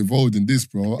 not even involved in this,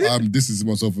 bro. I'm distancing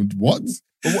myself from what?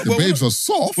 But The babes are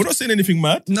soft. We're not saying anything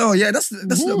mad. No, yeah, that's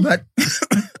not bad.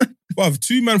 But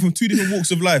two men from two different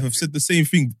walks of life have said the same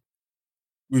thing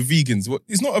with vegans.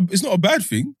 It's not a bad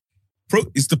thing.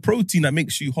 It's the protein that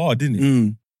makes you hard, isn't it?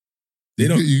 Mm. They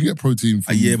don't. You can get protein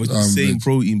from Yeah, but it's the same veg.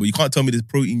 protein. But you can't tell me the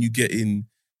protein you get in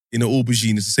an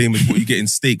aubergine is the same as what you get in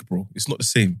steak, bro. It's not the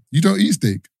same. You don't eat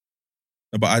steak.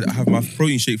 No, but I have my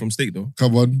protein shake from steak though.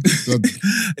 Come on.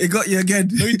 It got you again.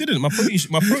 No, you didn't. My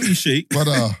protein shake.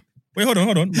 Brother. Wait, hold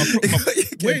on.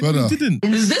 Wait, Brother. you didn't.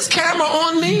 Is this camera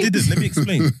on me? You didn't. Let me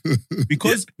explain.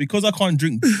 Because I can't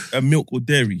drink milk or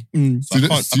dairy, Mm. so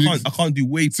I can't do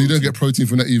whey protein. So you don't get protein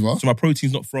from that either? So my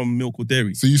protein's not from milk or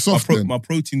dairy. So you soft then? My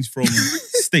protein's from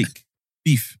steak,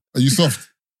 beef. Are you soft?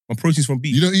 My protein's from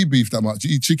beef. You don't eat beef that much.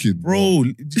 You eat chicken. Bro,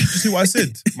 did you see what I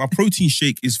said? My protein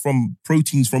shake is from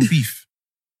proteins from beef.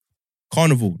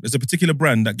 Carnivore. There's a particular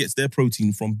brand that gets their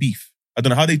protein from beef. I don't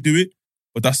know how they do it,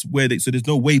 but that's where so there's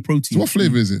no whey protein. So what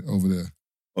flavour is it over there?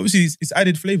 Obviously, it's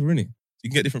added flavour, innit? You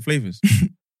can get different flavours.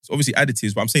 It's obviously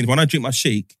additives, but I'm saying when I drink my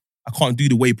shake, I can't do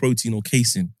the whey protein or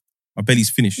casein. My belly's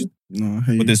finished. No, I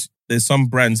hear But you. there's some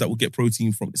brands that will get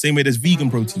protein from the same way there's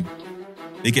vegan protein.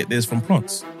 They get theirs from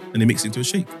plants and they mix it into a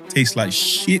shake. Tastes like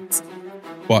shit,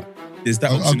 but there's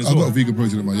that option as I've well. got vegan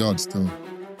protein in my yard still.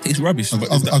 Tastes rubbish. but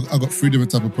I've there's that- got 3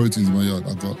 different type of proteins in my yard.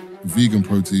 I've got vegan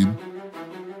protein.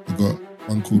 I've got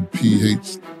one called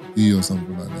PHD or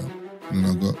something like that. And then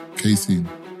I've got casein.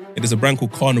 There's a brand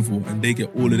called Carnivore and they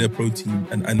get all of their protein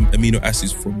and amino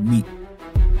acids from meat.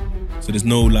 So there's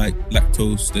no like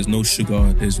lactose, there's no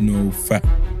sugar, there's no fat.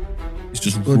 It's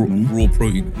just Good, man. raw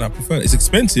protein. And I prefer it. It's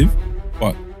expensive,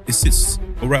 but it sits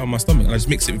alright on my stomach. And I just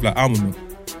mix it with like almond milk.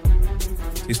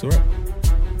 Tastes alright.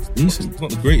 It's decent. It's not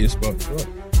the greatest, but it's alright.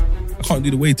 I can't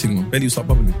do the whey thing, my belly will start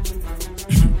bubbling.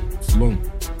 It's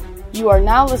long. You are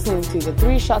now listening to the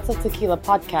 3 Shots of Tequila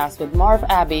podcast with Marv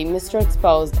Abbey, Mr.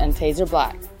 Exposed, and Taser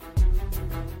Black.